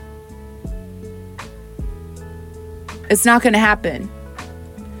 It's not going to happen.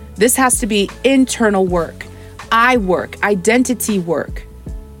 This has to be internal work, identity work.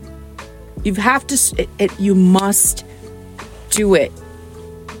 You must do it.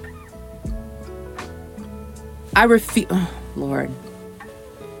 Lord.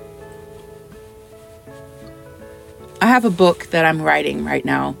 I have a book that I'm writing right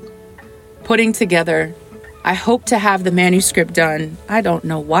now, putting together. I hope to have the manuscript done. I don't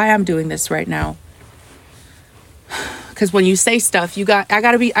know why I'm doing this right now. Because when you say stuff, I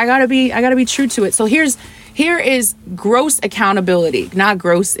gotta be true to it. So here is gross accountability, not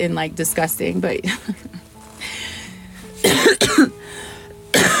gross in like disgusting, but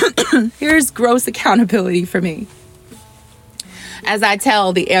here's gross accountability for me. As I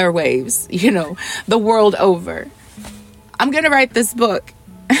tell the airwaves, the world over, I'm going to write this book.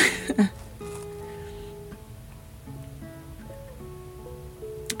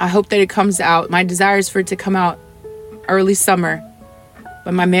 I hope that it comes out. My desire is for it to come out early summer,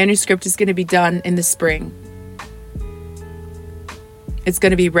 but my manuscript is going to be done in the spring. It's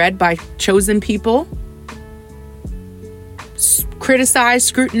going to be read by chosen people, criticized,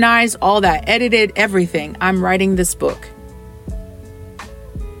 scrutinized, all that, edited, everything. I'm writing this book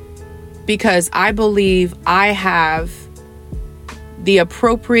because I believe I have the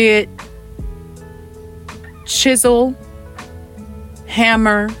appropriate chisel,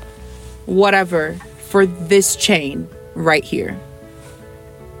 hammer, whatever for this chain right here.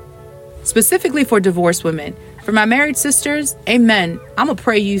 Specifically for divorced women. For my married sisters, amen. I'm going to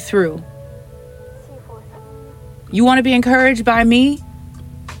pray you through. You want to be encouraged by me?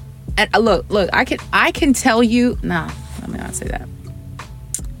 And look, I can tell you, let me not say that.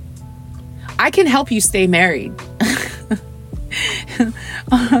 I can help you stay married.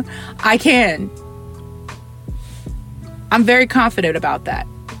 I can. I'm very confident about that.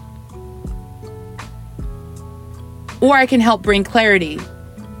 Or I can help bring clarity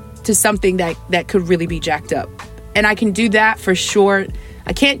to something that could really be jacked up. And I can do that for sure.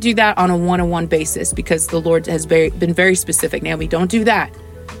 I can't do that on a one-on-one basis because the Lord has been very specific. Naomi, don't do that.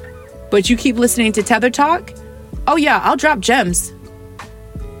 But you keep listening to Tether Talk. Oh yeah, I'll drop gems.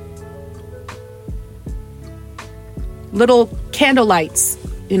 Little candle lights,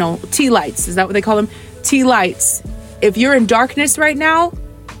 tea lights. Is that what they call them? Tea lights. If you're in darkness right now,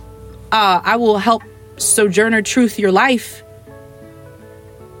 I will help sojourner truth your life.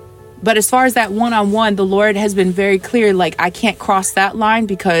 But as far as that one-on-one, the Lord has been very clear, like I can't cross that line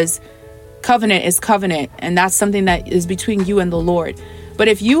because covenant is covenant. And that's something that is between you and the Lord. But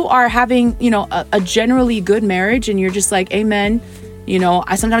if you are having, a generally good marriage and you're just like, amen,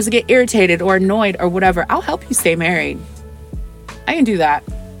 I sometimes get irritated or annoyed or whatever, I'll help you stay married. I can do that.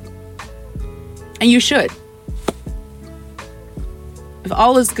 And you should. If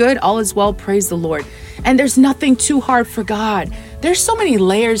all is good, all is well, praise the Lord. And there's nothing too hard for God. There's so many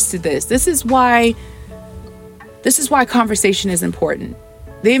layers to this. This is why conversation is important.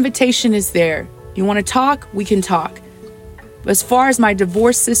 The invitation is there. You want to talk? We can talk. As far as my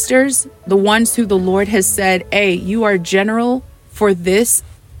divorced sisters, the ones who the Lord has said, hey, you are general for this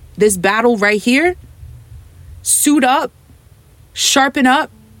battle right here. Suit up, sharpen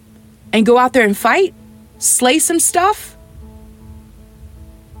up, and go out there and fight. Slay some stuff.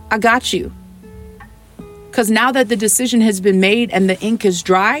 I got you. Because now that the decision has been made and the ink is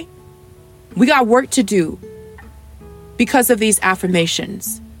dry, we got work to do because of these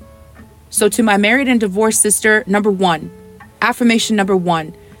affirmations. So to my married and divorced sister, affirmation number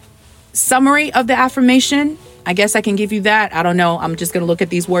one, summary of the affirmation. I guess I can give you that. I don't know. I'm just going to look at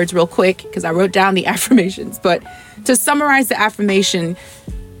these words real quick because I wrote down the affirmations. But to summarize the affirmation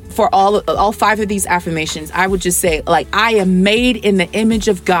for all 5 of these affirmations, I would just say, I am made in the image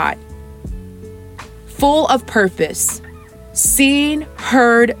of God. Full of purpose, seen,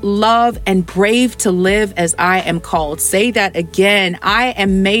 heard, loved, and brave to live as I am called. Say that again. I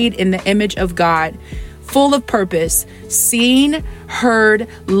am made in the image of God, full of purpose, seen, heard,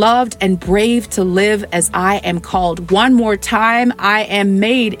 loved, and brave to live as I am called. One more time. I am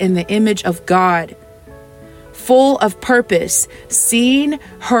made in the image of God, full of purpose, seen,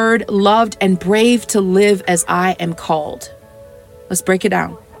 heard, loved, and brave to live as I am called. Let's break it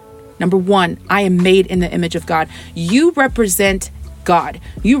down. Number 1, I am made in the image of God. You represent God.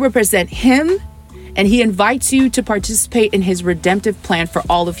 You represent Him, and He invites you to participate in His redemptive plan for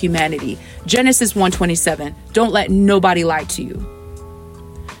all of humanity. Genesis 1:27. Don't let nobody lie to you.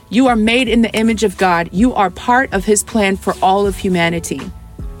 You are made in the image of God. You are part of His plan for all of humanity.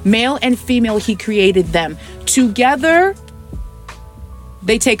 Male and female, He created them. Together,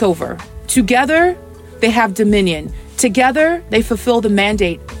 they take over. Together, they have dominion. Together, they fulfill the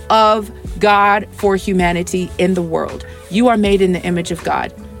mandate of God for humanity in the world. You are made in the image of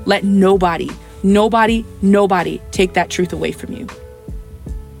God. Let nobody take that truth away from you.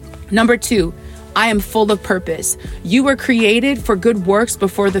 Number 2, I am full of purpose. You were created for good works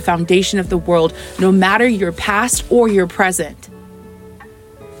before the foundation of the world, no matter your past or your present.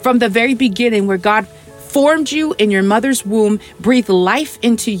 From the very beginning, where God formed you in your mother's womb, breathed life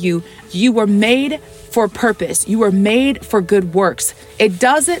into you, you were made for purpose. You were made for good works. It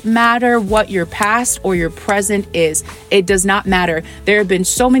doesn't matter what your past or your present is. It does not matter. There have been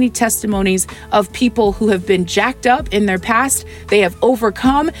so many testimonies of people who have been jacked up in their past. They have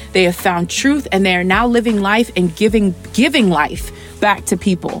overcome, they have found truth, and they are now living life and giving life back to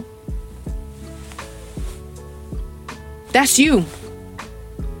people. That's you.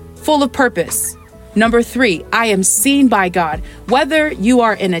 Full of purpose. Number 3, I am seen by God. Whether you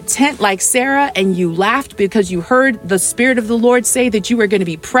are in a tent like Sarah and you laughed because you heard the Spirit of the Lord say that you were going to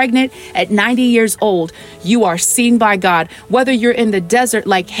be pregnant at 90 years old, you are seen by God. Whether you're in the desert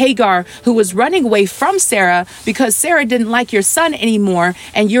like Hagar, who was running away from Sarah because Sarah didn't like your son anymore,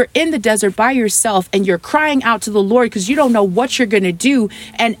 and you're in the desert by yourself and you're crying out to the Lord because you don't know what you're going to do,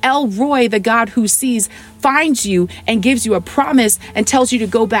 and El Roi, the God who sees, finds you and gives you a promise and tells you to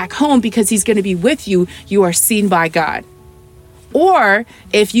go back home because He's going to be with you, you are seen by God. Or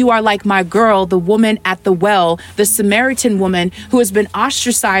if you are like my girl, the woman at the well, the Samaritan woman who has been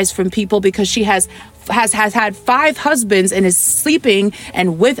ostracized from people because she has had 5 husbands and is sleeping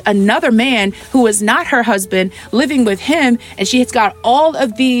and with another man who is not her husband, living with him, and she has got all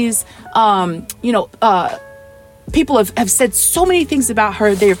of these people have said so many things about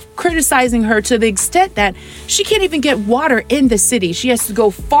her. They're criticizing her to the extent that she can't even get water in the city. She has to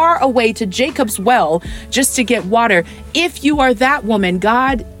go far away to Jacob's well just to get water. If you are that woman,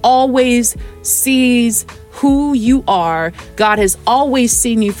 God always sees who you are. God has always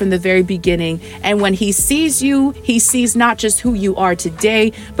seen you from the very beginning. And when he sees you, he sees not just who you are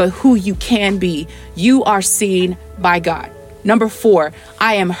today, but who you can be. You are seen by God. Number 4,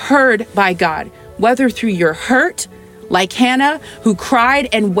 I am heard by God, whether through your hurt, like Hannah, who cried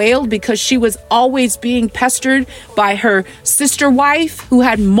and wailed because she was always being pestered by her sister wife who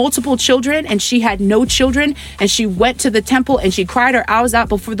had multiple children and she had no children. And she went to the temple and she cried her eyes out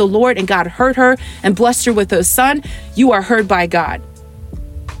before the Lord, and God heard her and blessed her with a son. You are heard by God.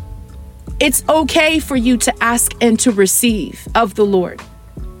 It's okay for you to ask and to receive of the Lord,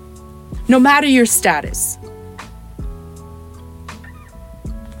 no matter your status.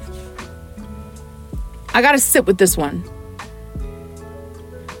 I got to sit with this one.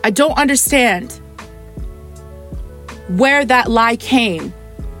 I don't understand where that lie came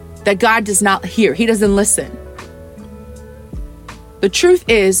that God does not hear. He doesn't listen. The truth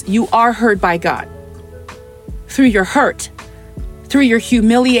is, you are heard by God through your hurt, through your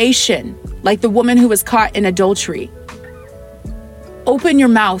humiliation, like the woman who was caught in adultery. Open your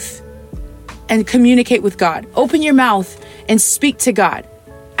mouth and communicate with God. Open your mouth and speak to God.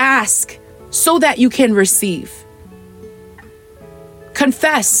 Ask so that you can receive.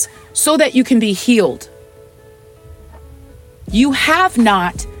 Confess so that you can be healed. You have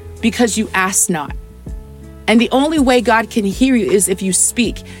not because you ask not. And the only way God can hear you is if you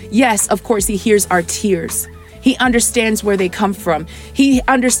speak. Yes, of course, he hears our tears. He understands where they come from. He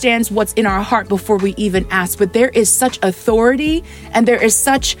understands what's in our heart before we even ask. But there is such authority and there is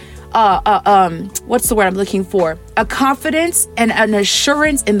such what's the word I'm looking for? A confidence and an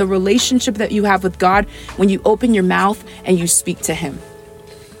assurance in the relationship that you have with God when you open your mouth and you speak to him.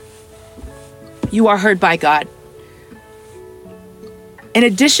 You are heard by God. In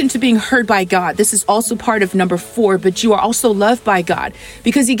addition to being heard by God, this is also part of number 4, but you are also loved by God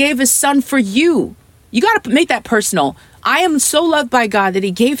because he gave his son for you. You got to make that personal. I am so loved by God that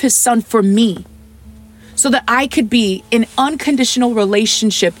he gave his son for me, so that I could be in unconditional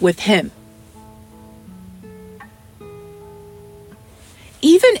relationship with him.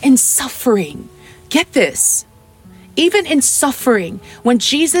 Even in suffering, get this, even in suffering, when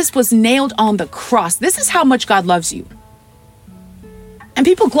Jesus was nailed on the cross, this is how much God loves you. And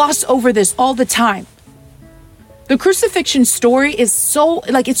people gloss over this all the time. The crucifixion story is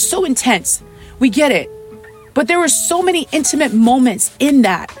it's so intense. We get it. But there were so many intimate moments in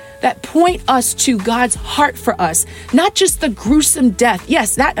that point us to God's heart for us, not just the gruesome death.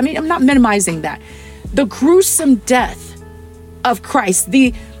 Yes, I'm not minimizing that. The gruesome death of Christ,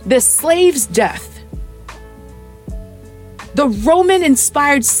 the slave's death, the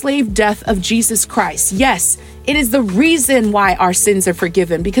Roman-inspired slave death of Jesus Christ. Yes, it is the reason why our sins are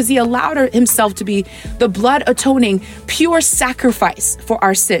forgiven, because he allowed himself to be the blood atoning, pure sacrifice for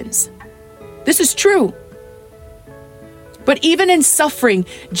our sins. This is true. But even in suffering,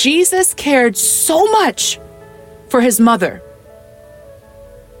 Jesus cared so much for his mother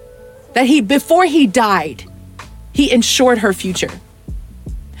that before he died, he ensured her future.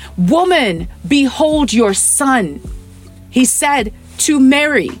 Woman, behold your son, he said to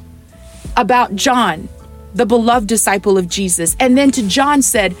Mary about John, the beloved disciple of Jesus. And then to John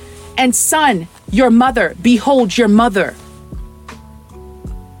said, and son, your mother, behold your mother.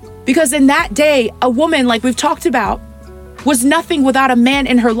 Because in that day, a woman, like we've talked about, was nothing without a man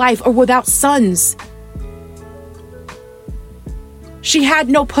in her life or without sons. She had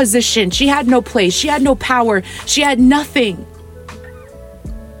no position. She had no place. She had no power. She had nothing.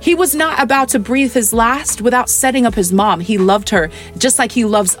 He was not about to breathe his last without setting up his mom. He loved her just like he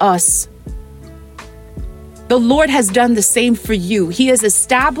loves us. The Lord has done the same for you. He has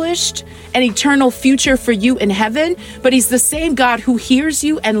established an eternal future for you in heaven, but he's the same God who hears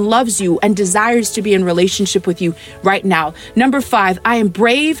you and loves you and desires to be in relationship with you right now. Number 5, I am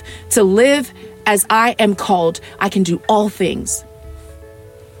brave to live as I am called. I can do all things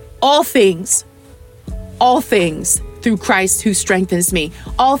through Christ who strengthens me.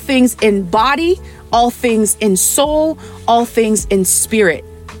 All things in body, all things in soul, all things in spirit.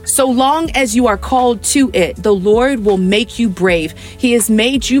 So long as you are called to it, the Lord will make you brave. He has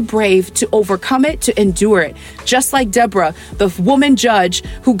made you brave to overcome it, to endure it. Just like Deborah, the woman judge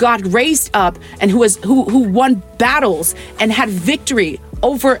who God raised up and who won battles and had victory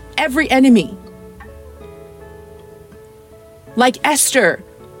over every enemy. Like Esther,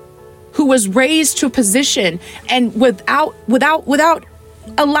 who was raised to a position and without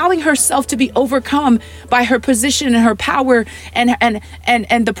allowing herself to be overcome by her position and her power and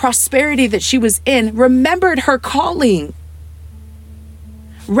the prosperity that she was in, remembered her calling,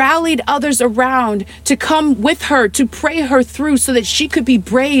 rallied others around to come with her, to pray her through so that she could be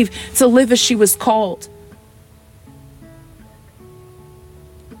brave to live as she was called.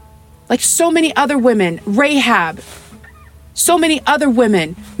 Like so many other women, Rahab, so many other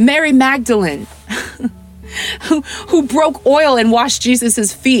women, Mary Magdalene, who broke oil and washed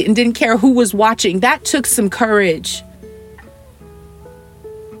Jesus's feet and didn't care who was watching. That took some courage.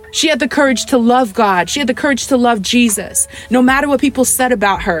 She had the courage to love God. She had the courage to love Jesus, no matter what people said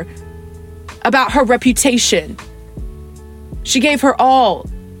about her reputation. She gave her all.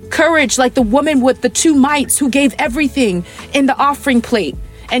 Courage, like the woman with the 2 mites who gave everything in the offering plate.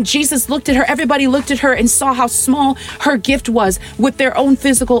 And Jesus looked at her, everybody looked at her and saw how small her gift was with their own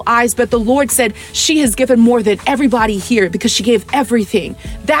physical eyes. But the Lord said, she has given more than everybody here because she gave everything.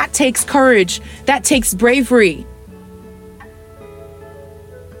 That takes courage. That takes bravery.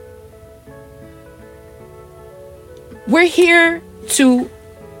 We're here to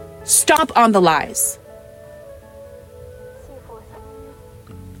stomp on the lies.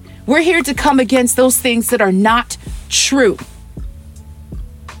 We're here to come against those things that are not true.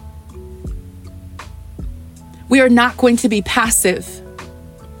 We are not going to be passive.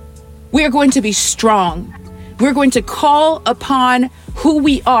 We are going to be strong. We're going to call upon who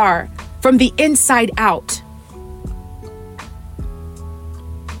we are from the inside out.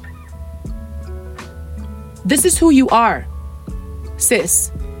 This is who you are,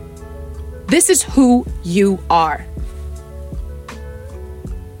 sis. This is who you are.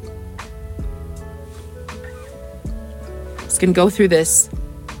 Just gonna go through this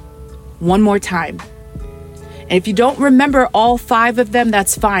one more time. And if you don't remember all 5 of them,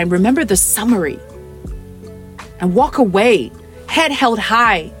 that's fine. Remember the summary and walk away, head held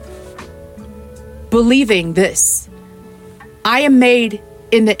high, believing this. I am made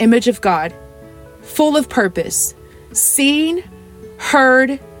in the image of God, full of purpose, seen,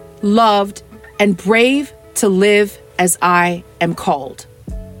 heard, loved, and brave to live as I am called.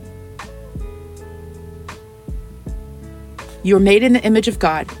 You are made in the image of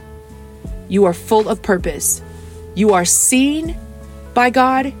God. You are full of purpose. You are seen by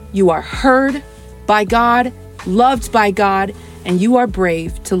God. You are heard by God, loved by God, and you are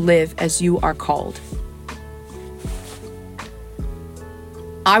brave to live as you are called.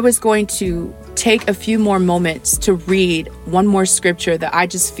 I was going to take a few more moments to read one more scripture that I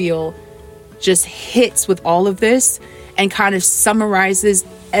just feel just hits with all of this and kind of summarizes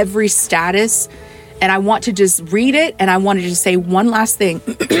every status. And I want to just read it. And I wanted to say one last thing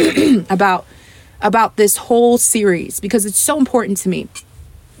about this whole series, because it's so important to me.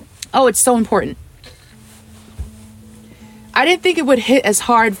 Oh, it's so important. I didn't think it would hit as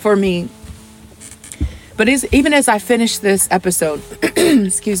hard for me. But even as I finish this episode,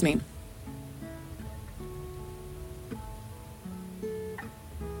 excuse me,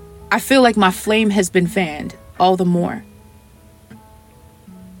 I feel like my flame has been fanned all the more.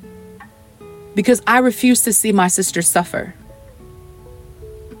 Because I refuse to see my sister suffer.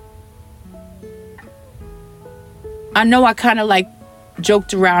 I know I kind of like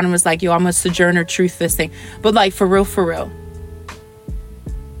joked around and was like, yo, I'm a Sojourner Truth this thing. But like for real.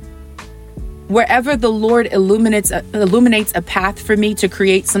 Wherever the Lord illuminates a path for me to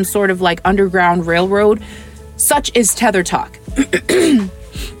create some sort of like underground railroad, such is Tether Talk.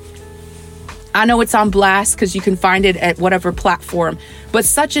 I know it's on blast because you can find it at whatever platform, but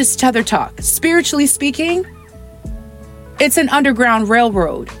such is Tether Talk. Spiritually speaking, it's an underground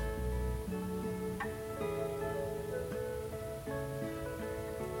railroad.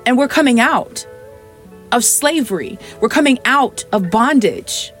 And we're coming out of slavery. We're coming out of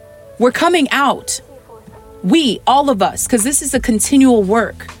bondage. We're coming out. We, all of us, because this is a continual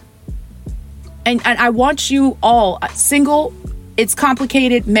work. And I want you all, single, it's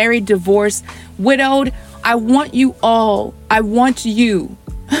complicated, married, divorced, widowed. I want you all, I want you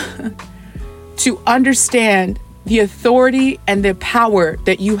to understand the authority and the power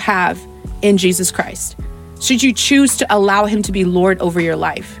that you have in Jesus Christ. Should you choose to allow him to be Lord over your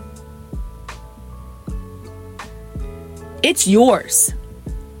life, it's yours.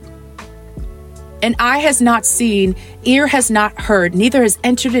 And eye has not seen, ear has not heard, neither has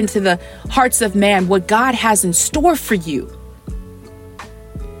entered into the hearts of man what God has in store for you.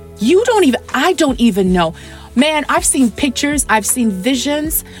 I don't even know. Man, I've seen pictures, I've seen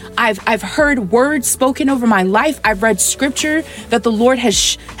visions, I've heard words spoken over my life. I've read scripture that the Lord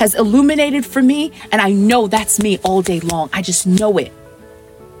has illuminated for me, and I know that's me all day long. I just know it.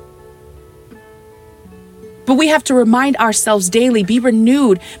 But we have to remind ourselves daily, be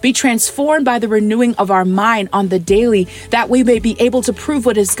renewed, be transformed by the renewing of our mind on the daily, that we may be able to prove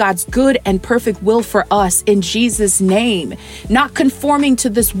what is God's good and perfect will for us in Jesus' name. Not conforming to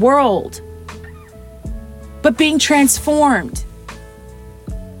this world, but being transformed.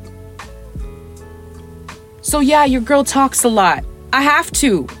 So yeah, your girl talks a lot. I have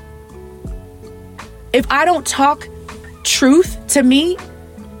to. If I don't talk truth to me,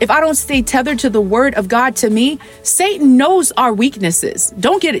 if I don't stay tethered to the word of God to me, Satan knows our weaknesses.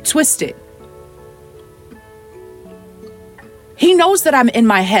 Don't get it twisted. He knows that I'm in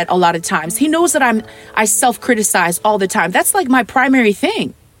my head a lot of times. He knows that I self-criticize all the time. That's like my primary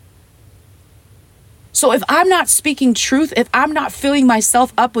thing. So if I'm not speaking truth, if I'm not filling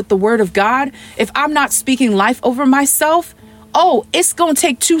myself up with the word of God, if I'm not speaking life over myself, it's going to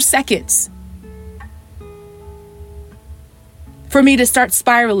take 2 seconds for me to start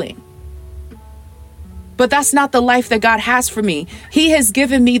spiraling. But that's not the life that God has for me. He has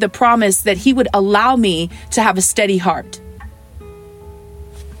given me the promise that he would allow me to have a steady heart.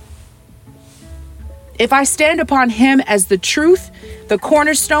 If I stand upon him as the truth, the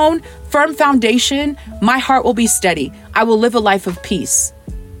cornerstone, firm foundation, my heart will be steady. I will live a life of peace.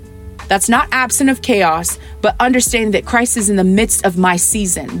 That's not absent of chaos, but understanding that Christ is in the midst of my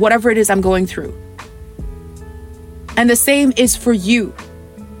season, whatever it is I'm going through. And the same is for you.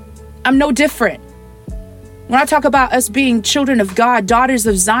 I'm no different. When I talk about us being children of God, daughters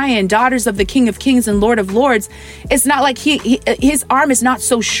of Zion, daughters of the King of Kings and Lord of Lords, it's not like his arm is not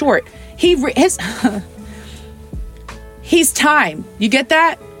so short. He's time. You get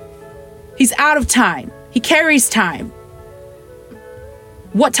that? He's out of time. He carries time.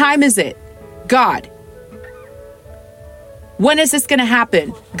 What time is it? God. When is this going to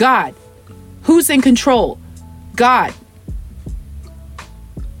happen? God. Who's in control? God.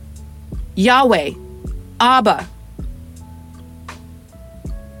 Yahweh. Abba.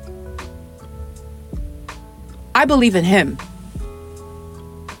 I believe in him.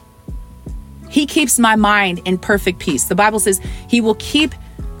 He keeps my mind in perfect peace. The Bible says he will keep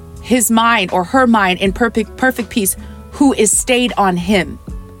his mind or her mind in perfect peace who is stayed on him.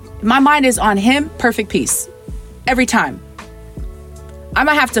 My mind is on him, perfect peace. Every time. I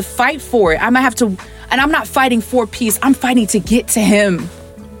might have to fight for it. And I'm not fighting for peace. I'm fighting to get to him.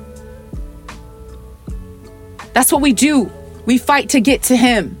 That's what we do. We fight to get to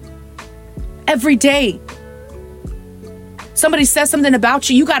him. Every day. Somebody says something about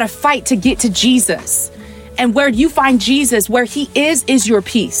you, you got to fight to get to Jesus. And where you find Jesus, where he is your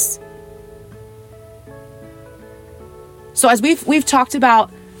peace. So as we've talked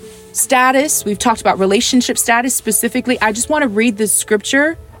about status, we've talked about relationship status specifically, I just want to read this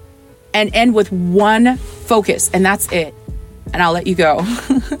scripture and end with one focus, and that's it. And I'll let you go.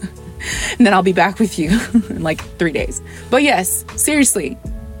 And then I'll be back with you in like 3 days. But yes, seriously.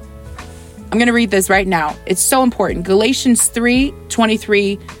 I'm going to read this right now. It's so important. Galatians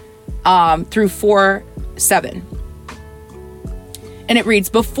 3:23 through 4:7. And it reads,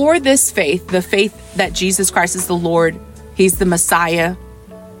 before this faith, the faith that Jesus Christ is the Lord, he's the Messiah,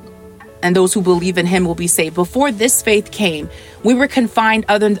 and those who believe in him will be saved. Before this faith came, we were confined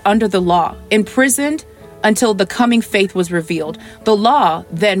under the law, imprisoned until the coming faith was revealed. The law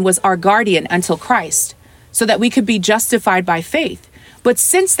then was our guardian until Christ, so that we could be justified by faith. But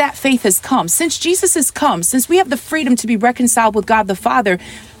since that faith has come, since Jesus has come, since we have the freedom to be reconciled with God the Father,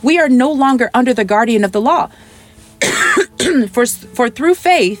 we are no longer under the guardian of the law. For through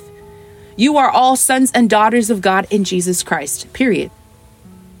faith, you are all sons and daughters of God in Jesus Christ, period.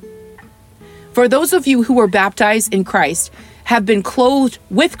 For those of you who were baptized in Christ have been clothed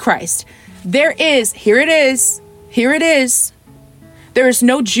with Christ. Here it is. There is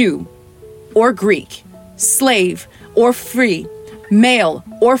no Jew or Greek, slave or free, male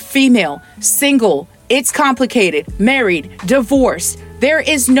or female, single, it's complicated, married, divorced. There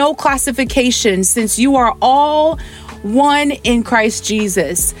is no classification since you are all one in Christ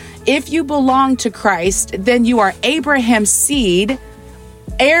Jesus. If you belong to Christ, then you are Abraham's seed,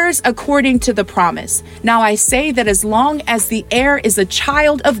 heirs according to the promise. Now I say that as long as the heir is a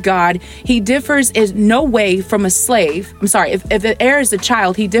child of God, he differs in no way from a slave. If the heir is a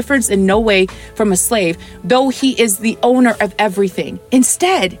child, he differs in no way from a slave, though he is the owner of everything.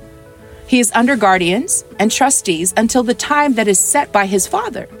 Instead, he is under guardians and trustees until the time that is set by his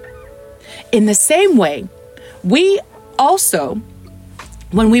father. In the same way, we also,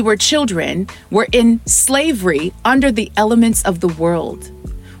 when we were children, were in slavery under the elements of the world.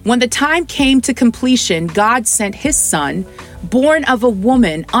 When the time came to completion, God sent his son, born of a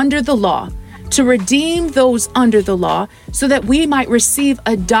woman under the law, to redeem those under the law so that we might receive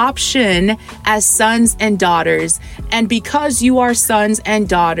adoption as sons and daughters. And because you are sons and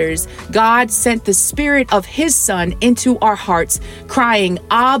daughters, God sent the Spirit of his Son into our hearts, crying,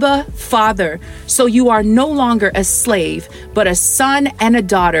 Abba, Father. So you are no longer a slave, but a son and a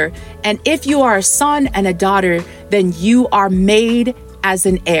daughter. And if you are a son and a daughter, then you are made as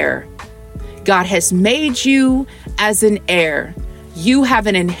an heir. God has made you as an heir. You have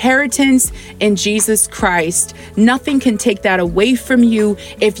an inheritance in Jesus Christ. Nothing can take that away from you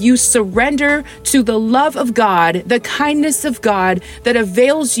if you surrender to the love of God, the kindness of God that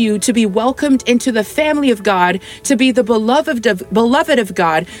avails you to be welcomed into the family of God, to be the beloved of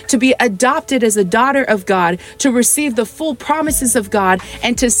God, to be adopted as a daughter of God, to receive the full promises of God,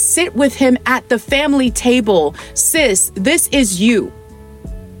 and to sit with him at the family table. Sis, this is you.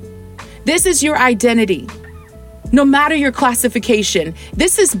 This is your identity. No matter your classification,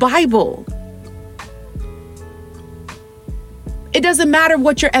 this is Bible. It doesn't matter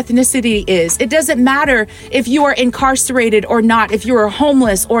what your ethnicity is. It doesn't matter if you are incarcerated or not, if you are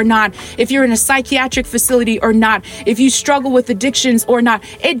homeless or not, if you're in a psychiatric facility or not, if you struggle with addictions or not.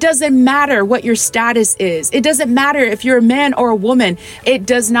 It doesn't matter what your status is. It doesn't matter if you're a man or a woman. It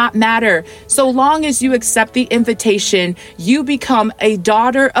does not matter. So long as you accept the invitation, you become a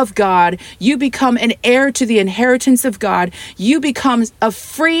daughter of God. You become an heir to the inheritance of God. You become a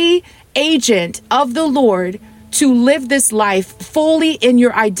free agent of the Lord to live this life fully in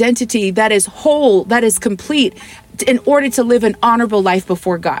your identity that is whole, that is complete, in order to live an honorable life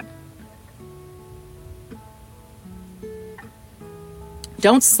before God.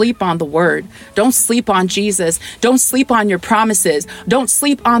 Don't sleep on the word. Don't sleep on Jesus. Don't sleep on your promises. Don't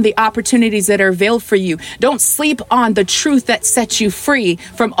sleep on the opportunities that are availed for you. Don't sleep on the truth that sets you free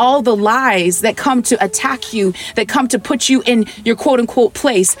from all the lies that come to attack you, that come to put you in your quote unquote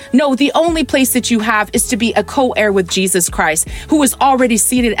place. No, the only place that you have is to be a co-heir with Jesus Christ, who is already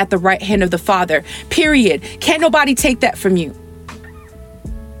seated at the right hand of the Father. Period. Can't nobody take that from you.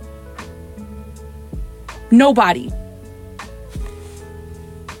 Nobody.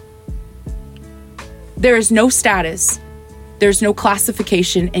 There is no status. There's no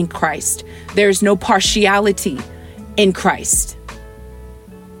classification in Christ. There's no partiality in Christ.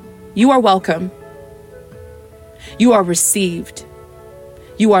 You are welcome. You are received.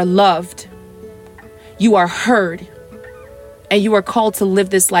 You are loved. You are heard. And you are called to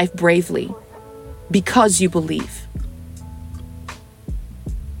live this life bravely because you believe.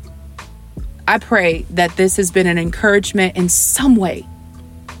 I pray that this has been an encouragement in some way.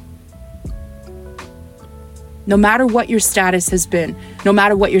 No matter what your status has been, no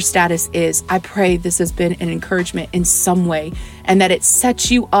matter what your status is, I pray this has been an encouragement in some way, and that it sets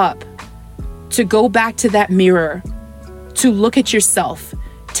you up to go back to that mirror, to look at yourself,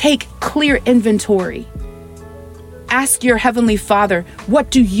 take clear inventory. Ask your Heavenly Father, what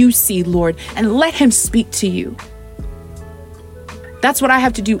do you see, Lord? And let him speak to you. That's what I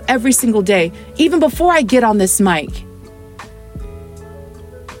have to do every single day, even before I get on this mic.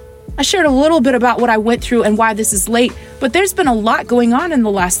 I shared a little bit about what I went through and why this is late, but there's been a lot going on in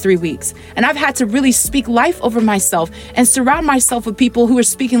the last 3 weeks. And I've had to really speak life over myself and surround myself with people who are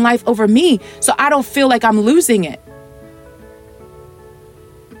speaking life over me so I don't feel like I'm losing it.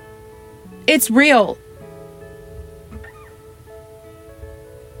 It's real.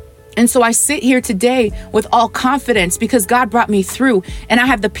 And so I sit here today with all confidence because God brought me through, and I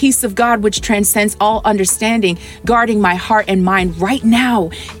have the peace of God which transcends all understanding, guarding my heart and mind right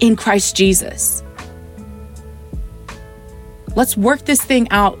now in Christ Jesus. Let's work this thing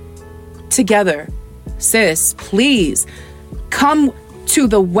out together. Sis, please come to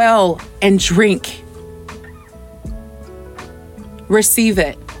the well and drink. Receive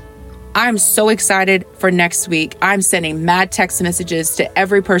it. I'm so excited for next week. I'm sending mad text messages to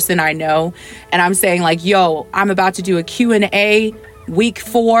every person I know. And I'm saying like, yo, I'm about to do a Q&A week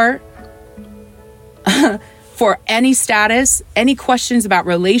 4 for any status, any questions about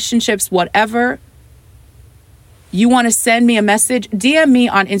relationships, whatever. You want to send me a message, DM me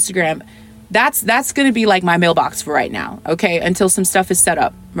on Instagram. That's going to be like my mailbox for right now. Okay. Until some stuff is set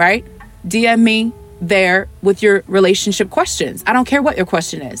up, right? DM me there with your relationship questions. I don't care what your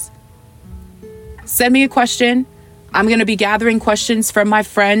question is. Send me a question. I'm going to be gathering questions from my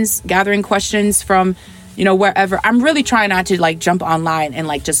friends, gathering questions from, wherever. I'm really trying not to like jump online and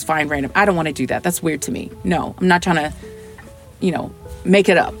like just find random. I don't want to do that. That's weird to me. No, I'm not trying to, make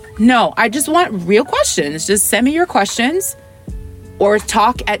it up. No, I just want real questions. Just send me your questions or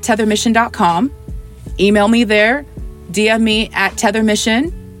talk@tethermission.com. Email me there. DM me at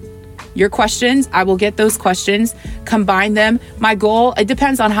tethermission. Your questions, I will get those questions, combine them. My goal, it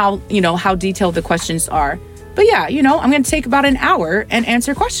depends on how detailed the questions are. But yeah, I'm going to take about an hour and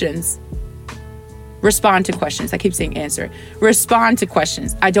answer questions. Respond to questions. I keep saying answer. Respond to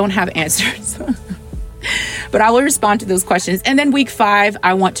questions. I don't have answers. But I will respond to those questions. And then week 5,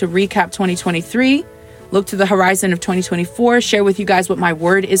 I want to recap 2023. Look to the horizon of 2024, share with you guys what my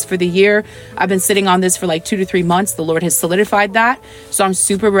word is for the year. I've been sitting on this for like 2 to 3 months. The Lord has solidified that. So I'm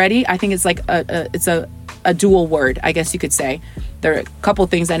super ready. I think it's like it's a a dual word, I guess you could say. There are a couple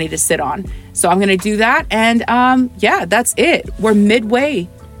things I need to sit on. So I'm going to do that. And yeah, that's it. We're midway,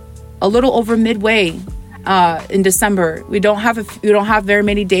 a little over midway in December. We don't have very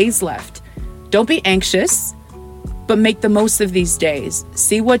many days left. Don't be anxious, but make the most of these days.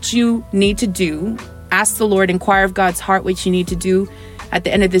 See what you need to do. Ask the Lord, inquire of God's heart what you need to do at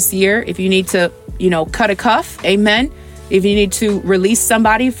the end of this year. If you need to, cut a cuff, amen. If you need to release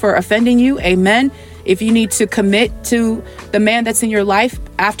somebody for offending you, amen. If you need to commit to the man that's in your life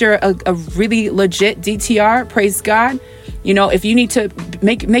after a really legit DTR, praise God. If you need to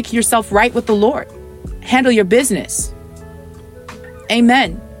make yourself right with the Lord, handle your business.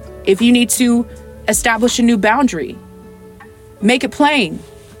 Amen. If you need to establish a new boundary, make it plain.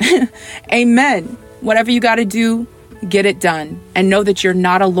 Amen. Whatever you got to do, get it done. And know that you're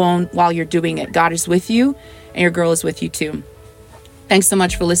not alone while you're doing it. God is with you and your girl is with you too. Thanks so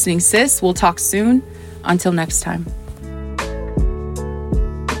much for listening, sis. We'll talk soon. Until next time.